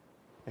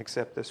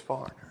except this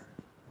foreigner?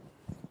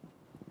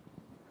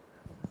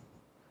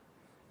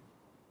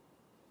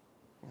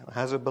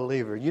 As a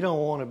believer, you don't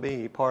want to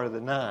be part of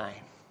the 9.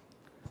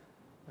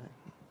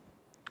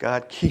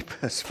 God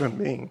keep us from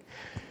being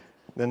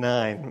the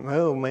 9.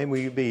 Well, may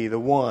we be the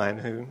one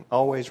who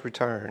always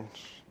returns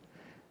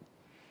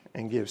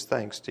and gives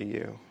thanks to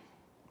you.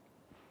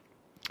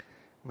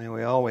 May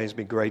we always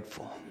be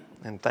grateful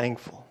and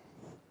thankful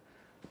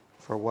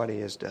for what He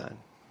has done.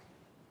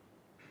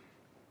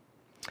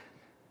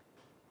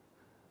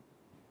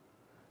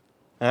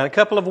 And a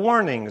couple of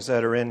warnings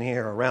that are in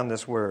here around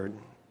this word.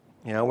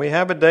 You know, we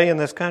have a day in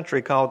this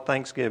country called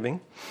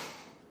Thanksgiving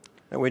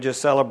that we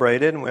just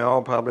celebrated, and we're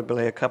all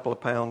probably a couple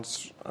of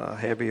pounds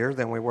heavier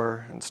than we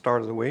were at the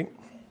start of the week,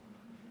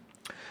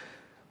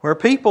 where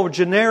people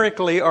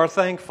generically are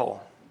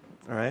thankful,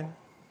 right?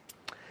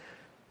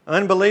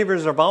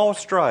 Unbelievers of all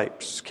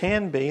stripes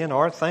can be and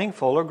are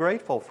thankful or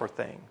grateful for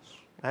things.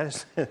 That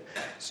is,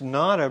 it's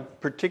not a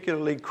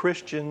particularly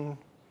Christian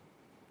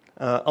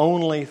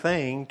only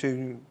thing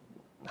to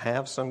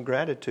have some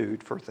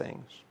gratitude for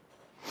things.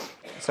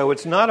 So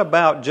it's not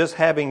about just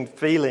having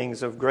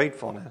feelings of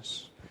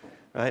gratefulness.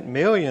 Right?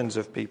 Millions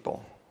of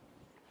people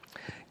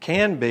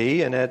can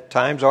be and at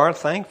times are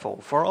thankful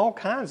for all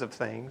kinds of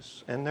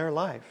things in their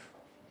life.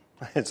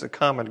 It's a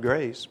common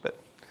grace, but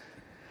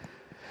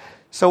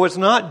so it's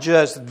not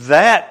just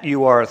that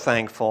you are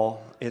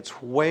thankful, it's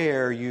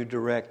where you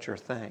direct your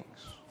things.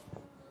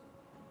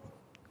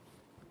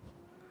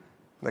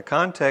 The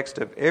context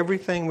of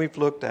everything we've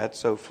looked at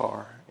so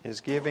far is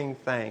giving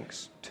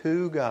thanks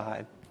to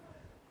God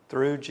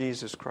through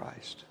Jesus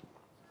Christ.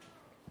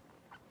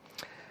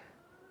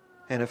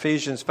 And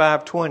Ephesians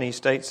 5:20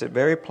 states it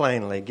very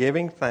plainly,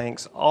 giving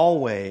thanks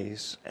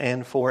always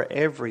and for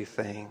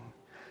everything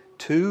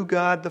to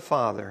God the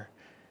Father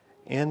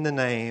in the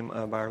name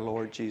of our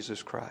Lord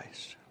Jesus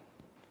Christ.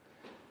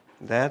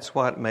 That's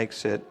what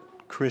makes it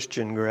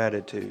Christian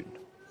gratitude,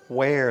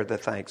 where the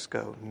thanks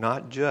go,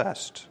 not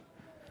just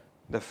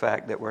the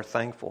fact that we're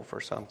thankful for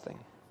something.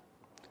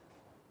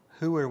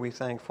 Who are we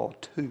thankful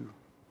to?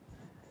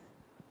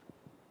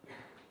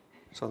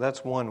 So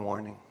that's one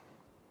warning.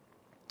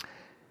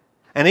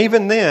 And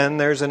even then,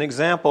 there's an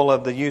example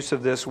of the use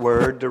of this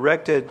word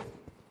directed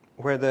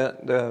where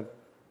the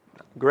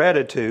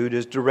gratitude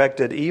is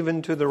directed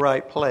even to the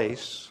right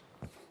place,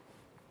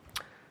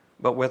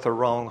 but with a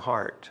wrong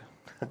heart.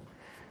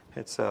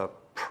 It's a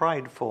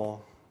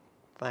prideful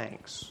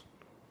thanks,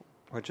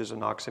 which is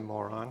an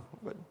oxymoron.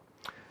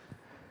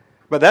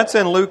 But that's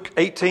in Luke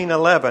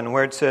 18:11,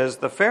 where it says,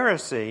 the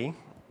Pharisee,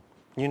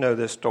 you know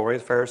this story,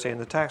 the Pharisee and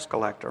the tax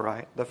collector,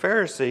 right? The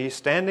Pharisee,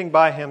 standing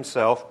by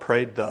himself,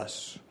 prayed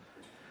thus,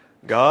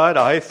 God,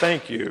 I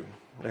thank you,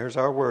 there's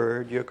our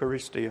word,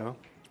 Eucharistio,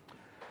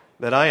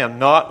 that I am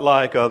not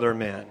like other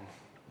men,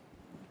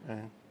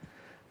 okay?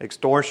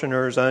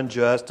 Extortioners,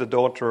 unjust,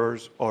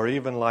 adulterers, or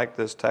even like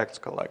this tax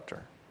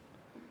collector.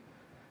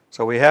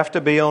 So we have to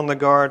be on the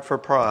guard for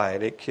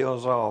pride. It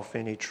kills off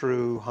any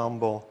true,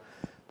 humble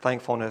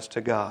thankfulness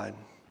to God,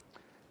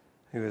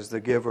 who is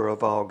the giver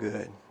of all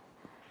good.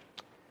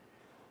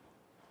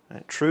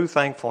 And true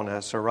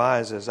thankfulness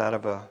arises out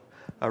of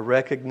a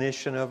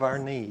recognition of our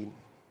need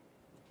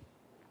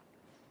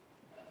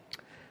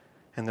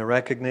and the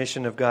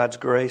recognition of God's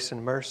grace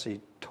and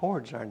mercy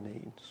towards our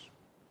needs.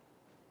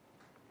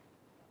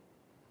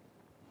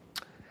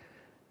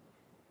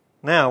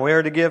 Now, we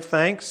are to give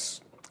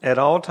thanks at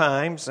all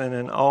times and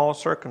in all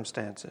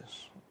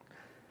circumstances.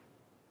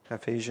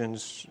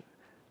 Ephesians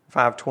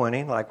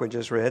 5:20, like we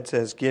just read,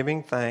 says,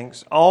 giving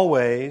thanks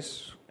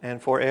always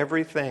and for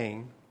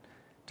everything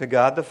to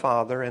God the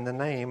Father in the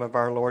name of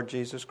our Lord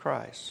Jesus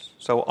Christ.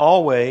 So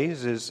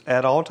always is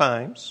at all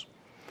times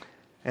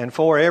and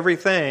for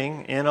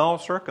everything in all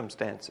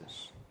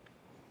circumstances.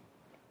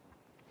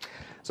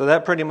 So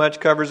that pretty much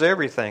covers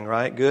everything,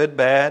 right? Good,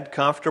 bad,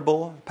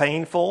 comfortable,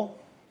 painful,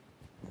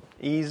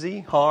 easy,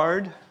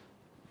 hard.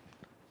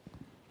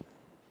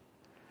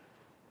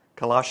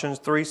 Colossians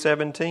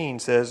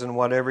 3:17 says, and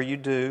whatever you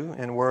do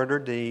in word or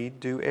deed,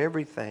 do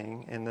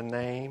everything in the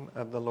name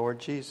of the Lord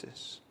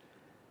Jesus,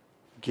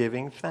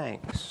 giving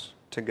thanks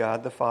to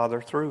God the Father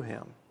through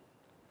Him.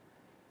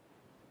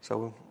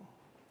 So,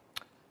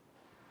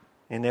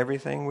 in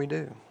everything we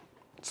do.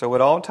 So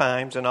at all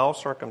times, in all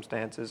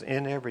circumstances,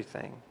 in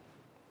everything.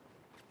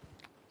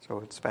 So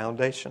it's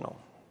foundational.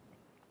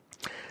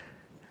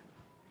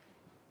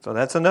 So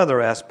that's another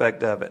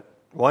aspect of it.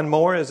 One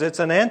more is it's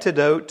an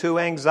antidote to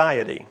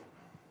anxiety.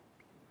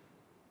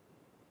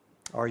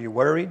 Are you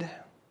worried?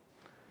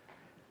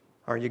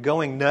 Are you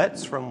going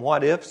nuts from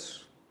what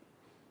ifs?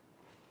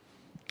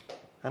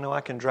 I know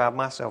I can drive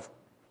myself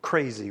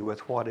crazy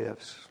with what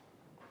ifs.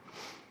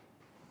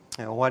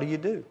 Now, what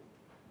do?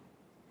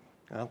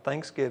 Well,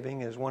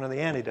 thanksgiving is one of the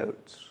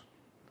antidotes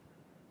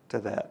to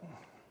that.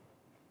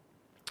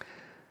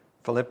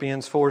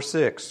 Philippians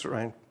 4:6,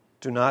 right?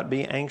 Do not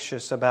be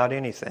anxious about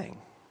anything.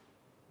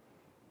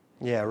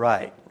 Yeah,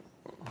 right.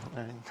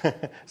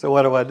 So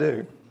what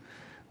do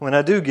when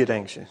I do get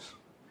anxious?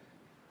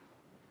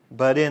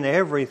 But in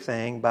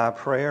everything, by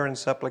prayer and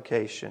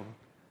supplication,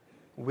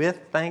 with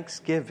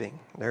thanksgiving,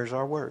 there's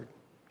our word,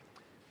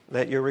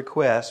 let your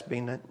requests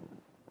be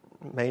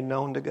made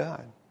known to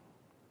God.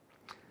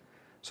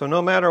 So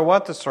no matter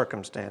what the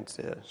circumstance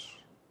is,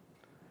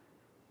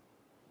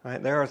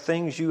 right, there are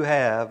things you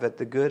have at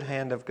the good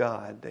hand of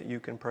God that you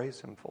can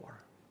praise Him for.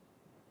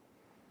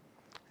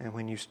 And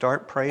when you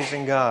start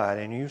praising God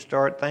and you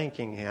start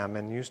thanking Him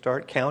and you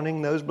start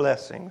counting those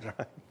blessings,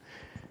 right,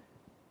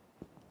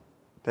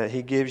 that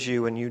He gives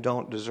you and you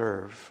don't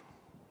deserve,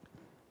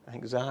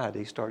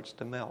 anxiety starts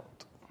to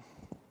melt.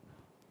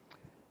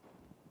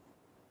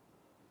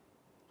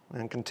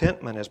 And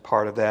contentment is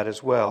part of that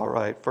as well,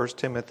 right? 1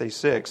 Timothy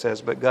 6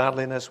 says, but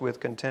godliness with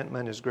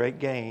contentment is great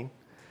gain.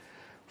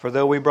 For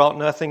though we brought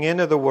nothing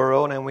into the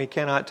world and we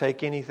cannot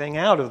take anything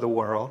out of the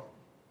world,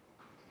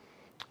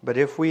 but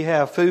if we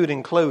have food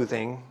and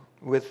clothing,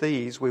 with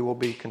these we will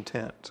be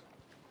content.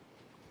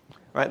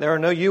 Right? There are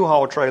no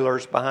U-Haul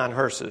trailers behind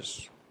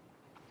hearses.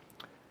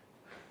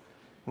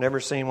 Never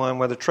seen one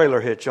with a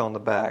trailer hitch on the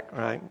back,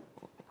 right?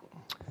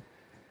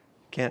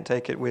 Can't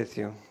take it with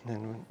you.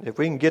 And if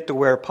we can get to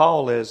where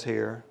Paul is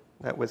here,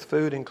 that with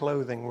food and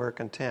clothing we're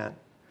content,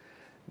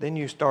 then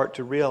you start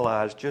to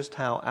realize just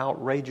how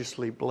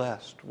outrageously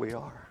blessed we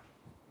are.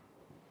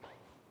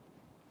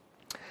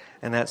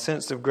 And that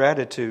sense of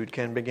gratitude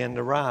can begin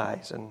to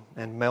rise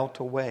and melt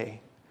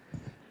away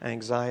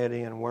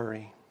anxiety and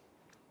worry.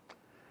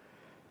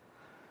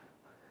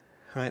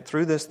 Right,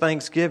 through this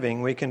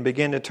thanksgiving, we can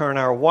begin to turn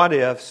our what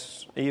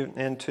ifs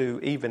into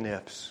even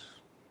ifs.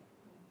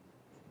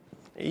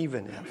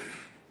 Even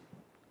if.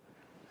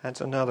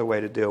 That's another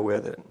way to deal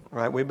with it.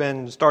 Right? We've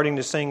been starting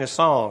to sing a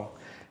song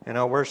in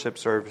our worship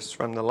service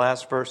from the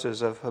last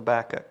verses of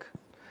Habakkuk.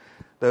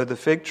 Though the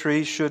fig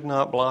tree should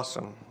not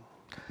blossom,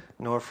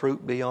 nor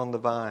fruit be on the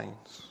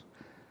vines,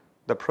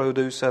 the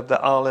produce of the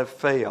olive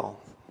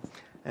fail,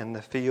 and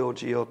the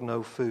fields yield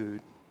no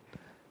food.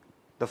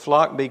 The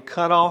flock be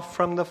cut off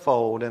from the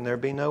fold, and there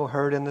be no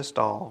herd in the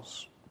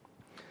stalls.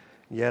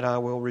 Yet I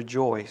will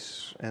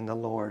rejoice in the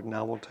Lord, and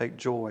I will take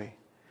joy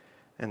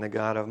in the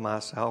God of my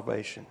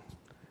salvation.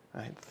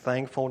 Right?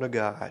 Thankful to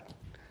God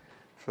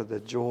for the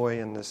joy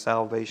and the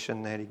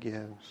salvation that He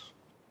gives.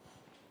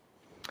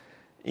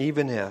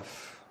 Even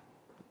if,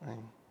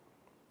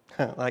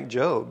 like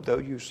Job, though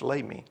you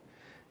slay me,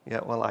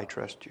 yet will I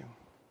trust you.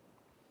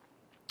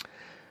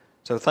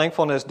 So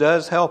thankfulness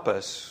does help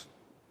us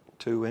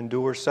to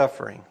endure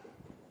suffering.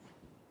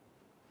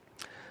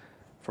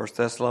 1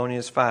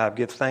 Thessalonians 5,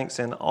 give thanks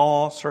in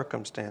all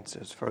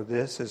circumstances, for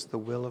this is the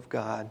will of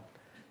God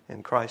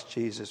in Christ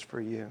Jesus for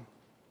you.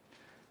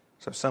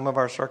 So some of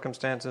our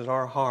circumstances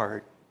are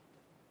hard.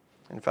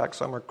 In fact,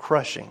 some are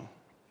crushing.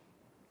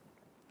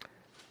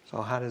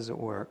 So how does it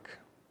work?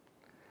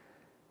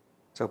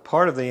 So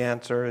part of the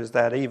answer is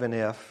that even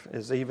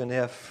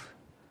if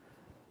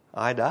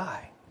I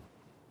die,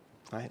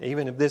 right?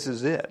 Even if this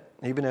is it,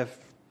 even if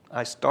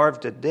I starve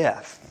to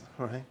death,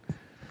 right?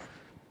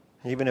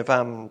 Even if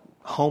I'm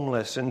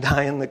homeless and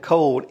die in the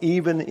cold,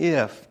 even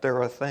if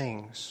there are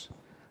things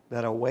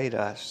that await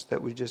us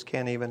that we just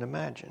can't even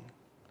imagine.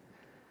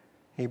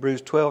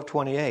 Hebrews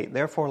 12:28,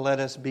 therefore let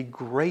us be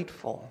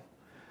grateful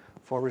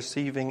for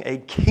receiving a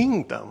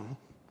kingdom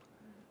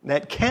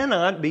that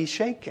cannot be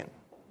shaken.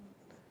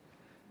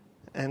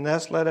 And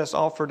thus let us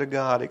offer to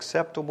God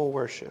acceptable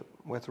worship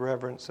with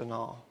reverence and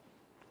awe.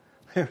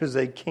 There is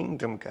a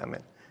kingdom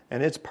coming,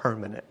 and it's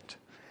permanent,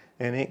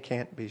 and it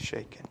can't be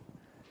shaken.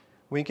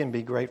 We can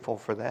be grateful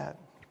for that.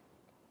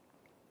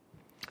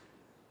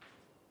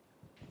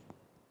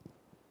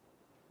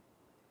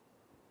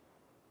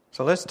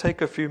 So let's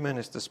take a few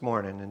minutes this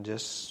morning and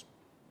just,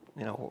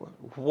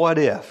 what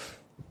if?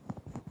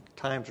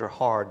 Times are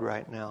hard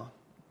right now,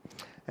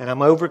 and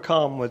I'm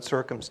overcome with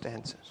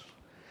circumstances,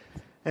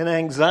 and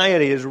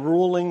anxiety is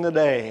ruling the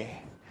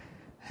day,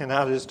 and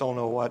I just don't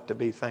know what to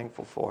be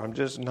thankful for. I'm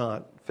just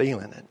not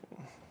feeling it.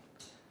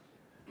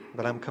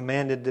 But I'm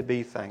commanded to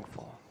be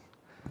thankful.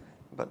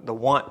 But the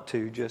want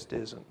to just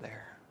isn't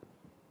there.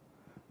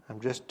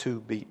 I'm just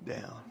too beat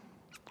down.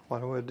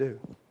 What do I do?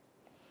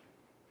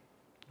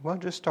 Well,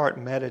 just start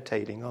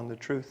meditating on the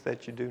truth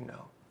that you do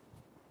know.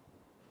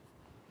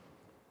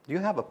 Do you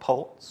have a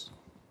pulse?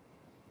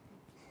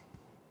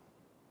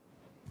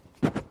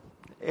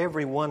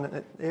 Every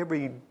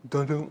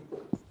dun-dun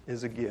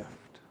is a gift.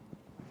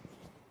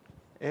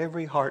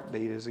 Every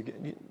heartbeat is a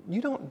gift.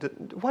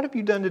 What have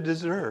you done to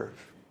deserve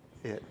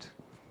it?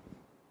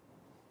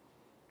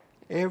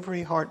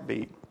 Every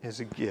heartbeat is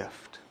a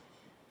gift.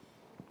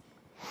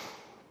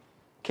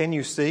 Can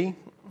you see?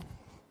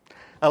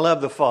 I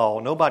love the fall.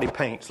 Nobody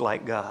paints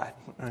like God,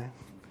 right?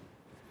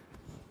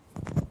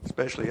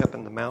 especially up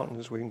in the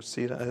mountains. We can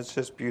see that. It's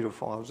just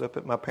beautiful. I was up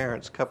at my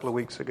parents' a couple of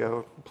weeks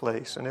ago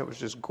place, and it was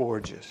just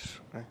gorgeous.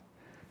 Right?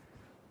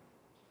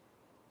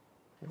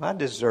 Do I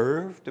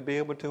deserve to be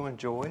able to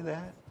enjoy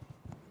that?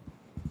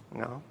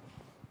 No.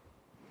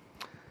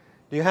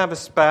 Do you have a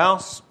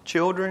spouse,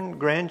 children,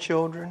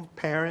 grandchildren,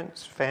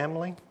 parents,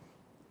 family?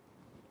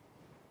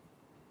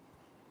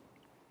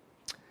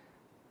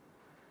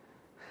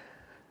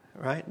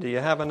 Right? Do you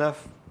have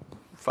enough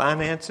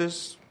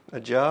finances, a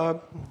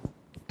job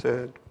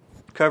to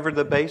cover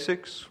the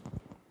basics?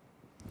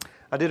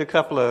 I did a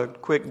couple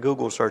of quick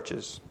Google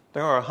searches.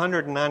 There are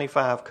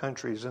 195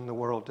 countries in the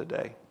world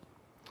today.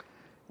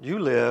 You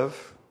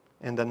live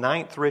in the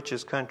 9th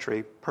richest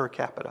country per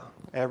capita,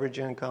 average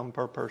income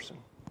per person.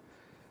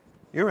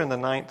 You're in the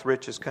 9th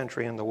richest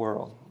country in the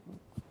world.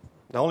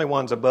 The only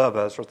ones above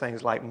us are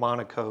things like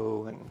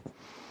Monaco and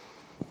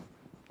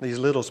these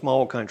little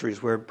small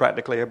countries where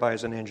practically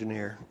everybody's an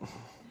engineer.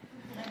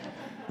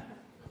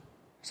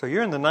 So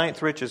you're in the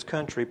 9th richest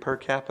country per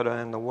capita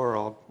in the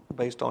world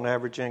based on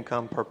average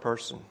income per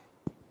person.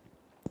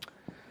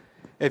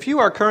 If you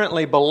are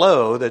currently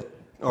below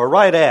or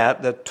right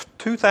at the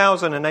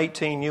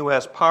 2018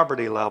 U.S.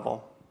 poverty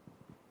level,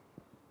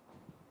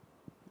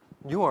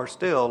 you are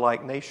still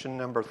like nation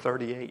number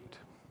 38.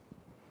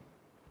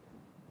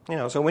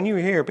 So when you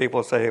hear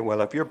people say,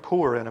 well, if you're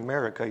poor in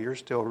America, you're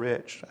still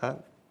rich,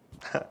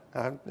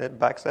 it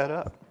backs that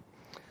up.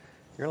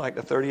 You're like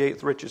the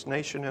 38th richest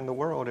nation in the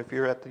world if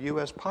you're at the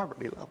U.S.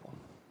 poverty level.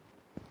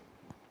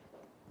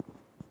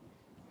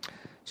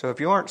 So if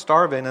you aren't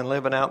starving and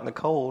living out in the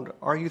cold,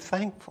 are you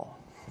thankful?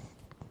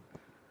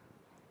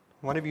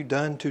 What have you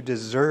done to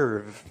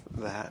deserve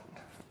that?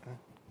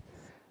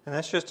 And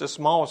that's just a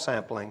small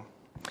sampling.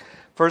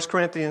 1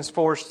 Corinthians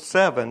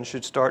 4:7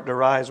 should start to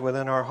rise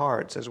within our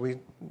hearts as we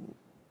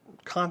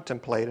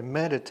contemplate and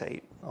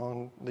meditate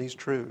on these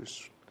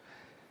truths,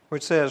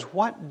 which says,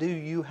 what do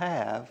you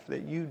have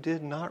that you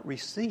did not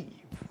receive?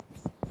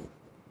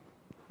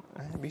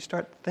 If you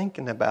start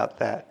thinking about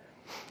that,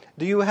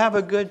 do you have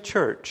a good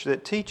church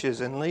that teaches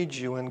and leads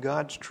you in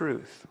God's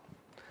truth?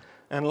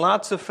 And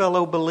lots of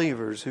fellow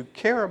believers who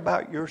care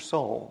about your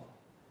soul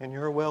and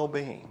your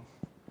well-being?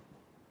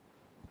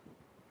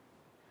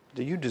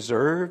 Do you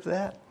deserve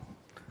that?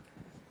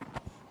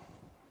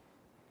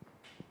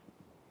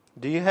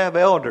 Do you have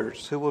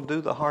elders who will do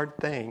the hard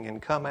thing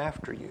and come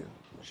after you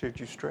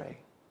should you stray?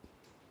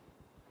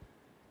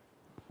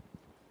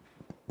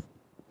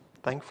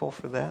 Thankful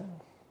for that?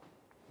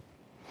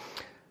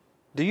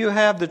 Do you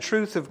have the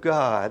truth of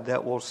God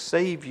that will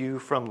save you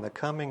from the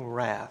coming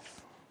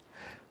wrath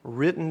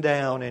written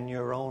down in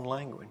your own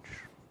language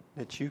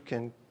that you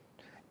can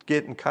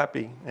get and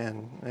copy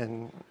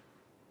and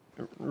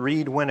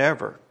read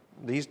whenever?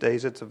 These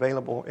days it's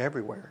available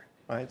everywhere,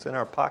 right? It's in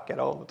our pocket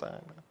all the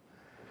time.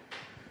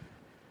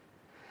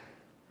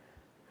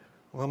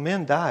 Well,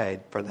 men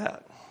died for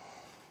that.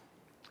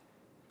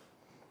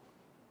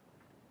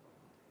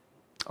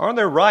 Are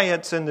there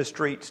riots in the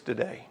streets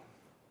today?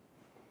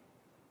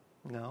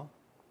 No.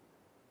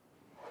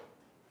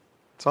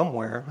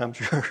 Somewhere, I'm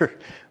sure,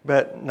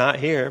 but not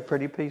here.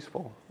 Pretty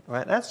peaceful,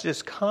 right? That's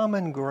just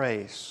common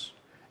grace.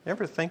 You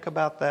ever think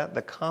about that?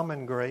 The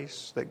common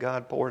grace that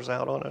God pours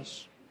out on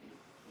us?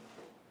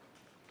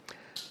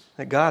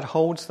 That God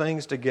holds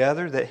things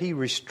together, that He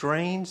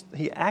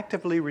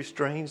actively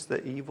restrains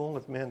the evil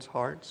of men's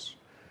hearts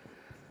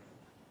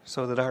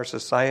so that our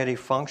society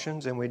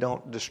functions and we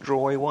don't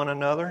destroy one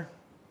another.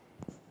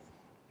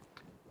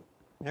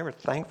 You ever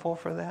thankful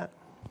for that?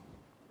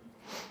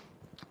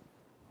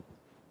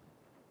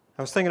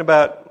 I was thinking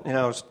about,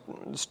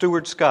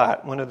 Stuart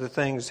Scott. One of the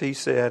things he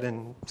said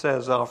and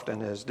says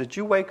often is, did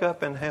you wake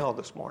up in hell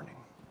this morning?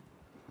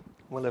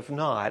 Well, if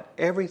not,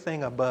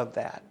 everything above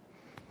that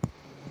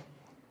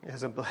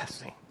is a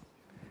blessing.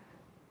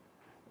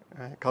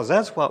 Because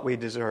that's what we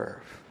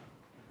deserve.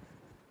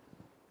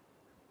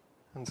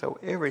 And so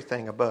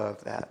everything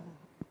above that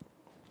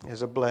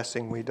is a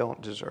blessing we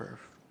don't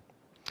deserve.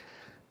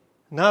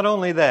 Not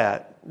only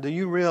that, do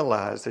you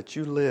realize that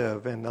you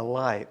live in the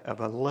light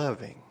of a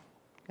loving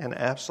and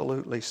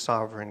absolutely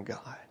sovereign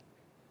God?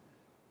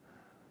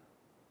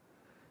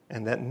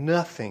 And that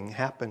nothing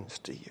happens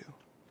to you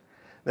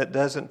that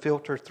doesn't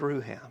filter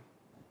through Him.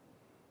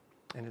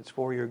 And it's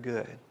for your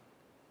good,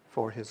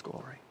 for His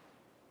glory.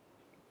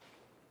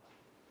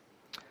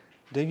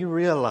 Do you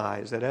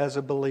realize that as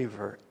a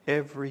believer,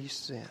 every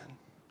sin,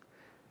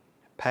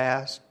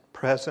 past,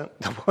 present,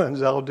 the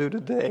ones I'll do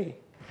today,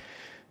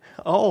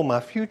 all my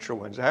future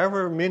ones,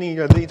 however many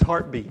of these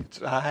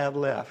heartbeats I have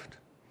left,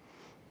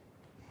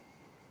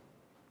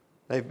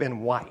 they've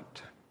been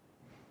wiped,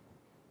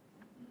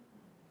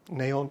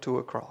 nailed to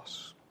a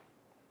cross.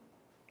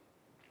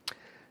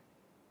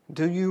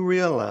 Do you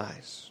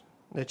realize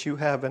that you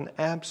have an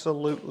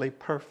absolutely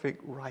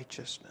perfect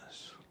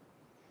righteousness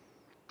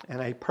and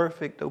a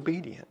perfect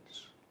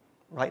obedience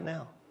right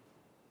now?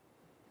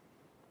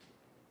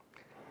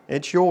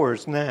 It's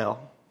yours now,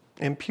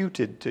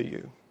 imputed to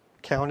you,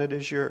 counted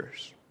as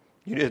yours.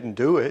 You didn't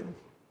do it.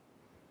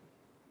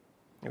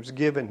 It was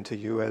given to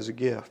you as a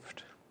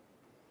gift.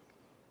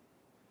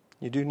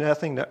 You do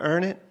nothing to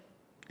earn it,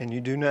 and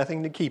you do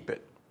nothing to keep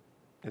it.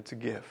 It's a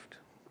gift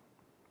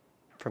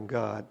from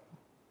God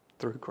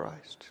through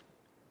Christ.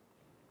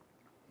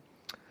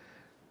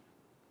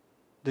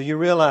 Do you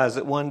realize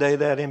that one day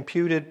that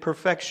imputed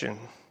perfection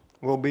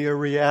will be a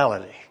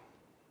reality?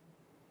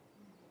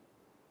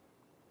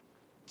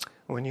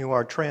 When you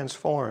are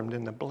transformed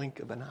in the blink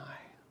of an eye.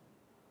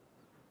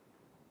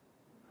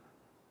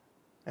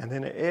 And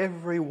then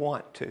every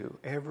want to,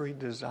 every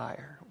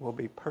desire will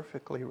be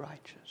perfectly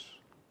righteous.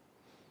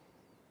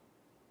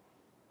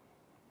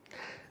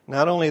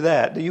 Not only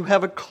that, do you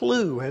have a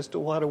clue as to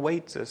what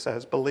awaits us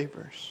as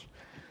believers?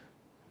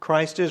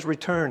 Christ is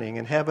returning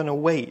and heaven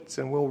awaits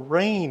and will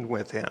reign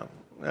with Him.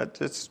 That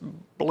just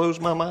blows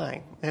my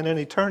mind. And in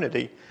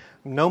eternity,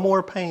 no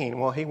more pain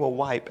while He will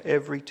wipe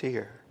every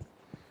tear.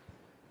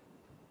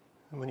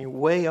 And when you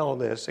weigh all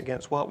this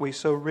against what we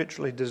so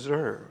richly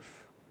deserve,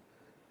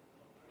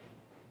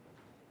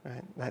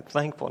 right, that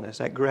thankfulness,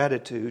 that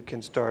gratitude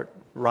can start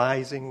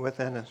rising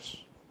within us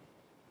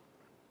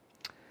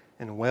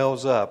and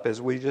wells up as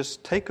we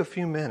just take a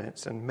few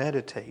minutes and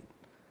meditate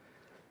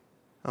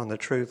on the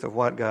truth of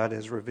what God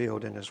has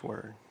revealed in His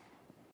Word.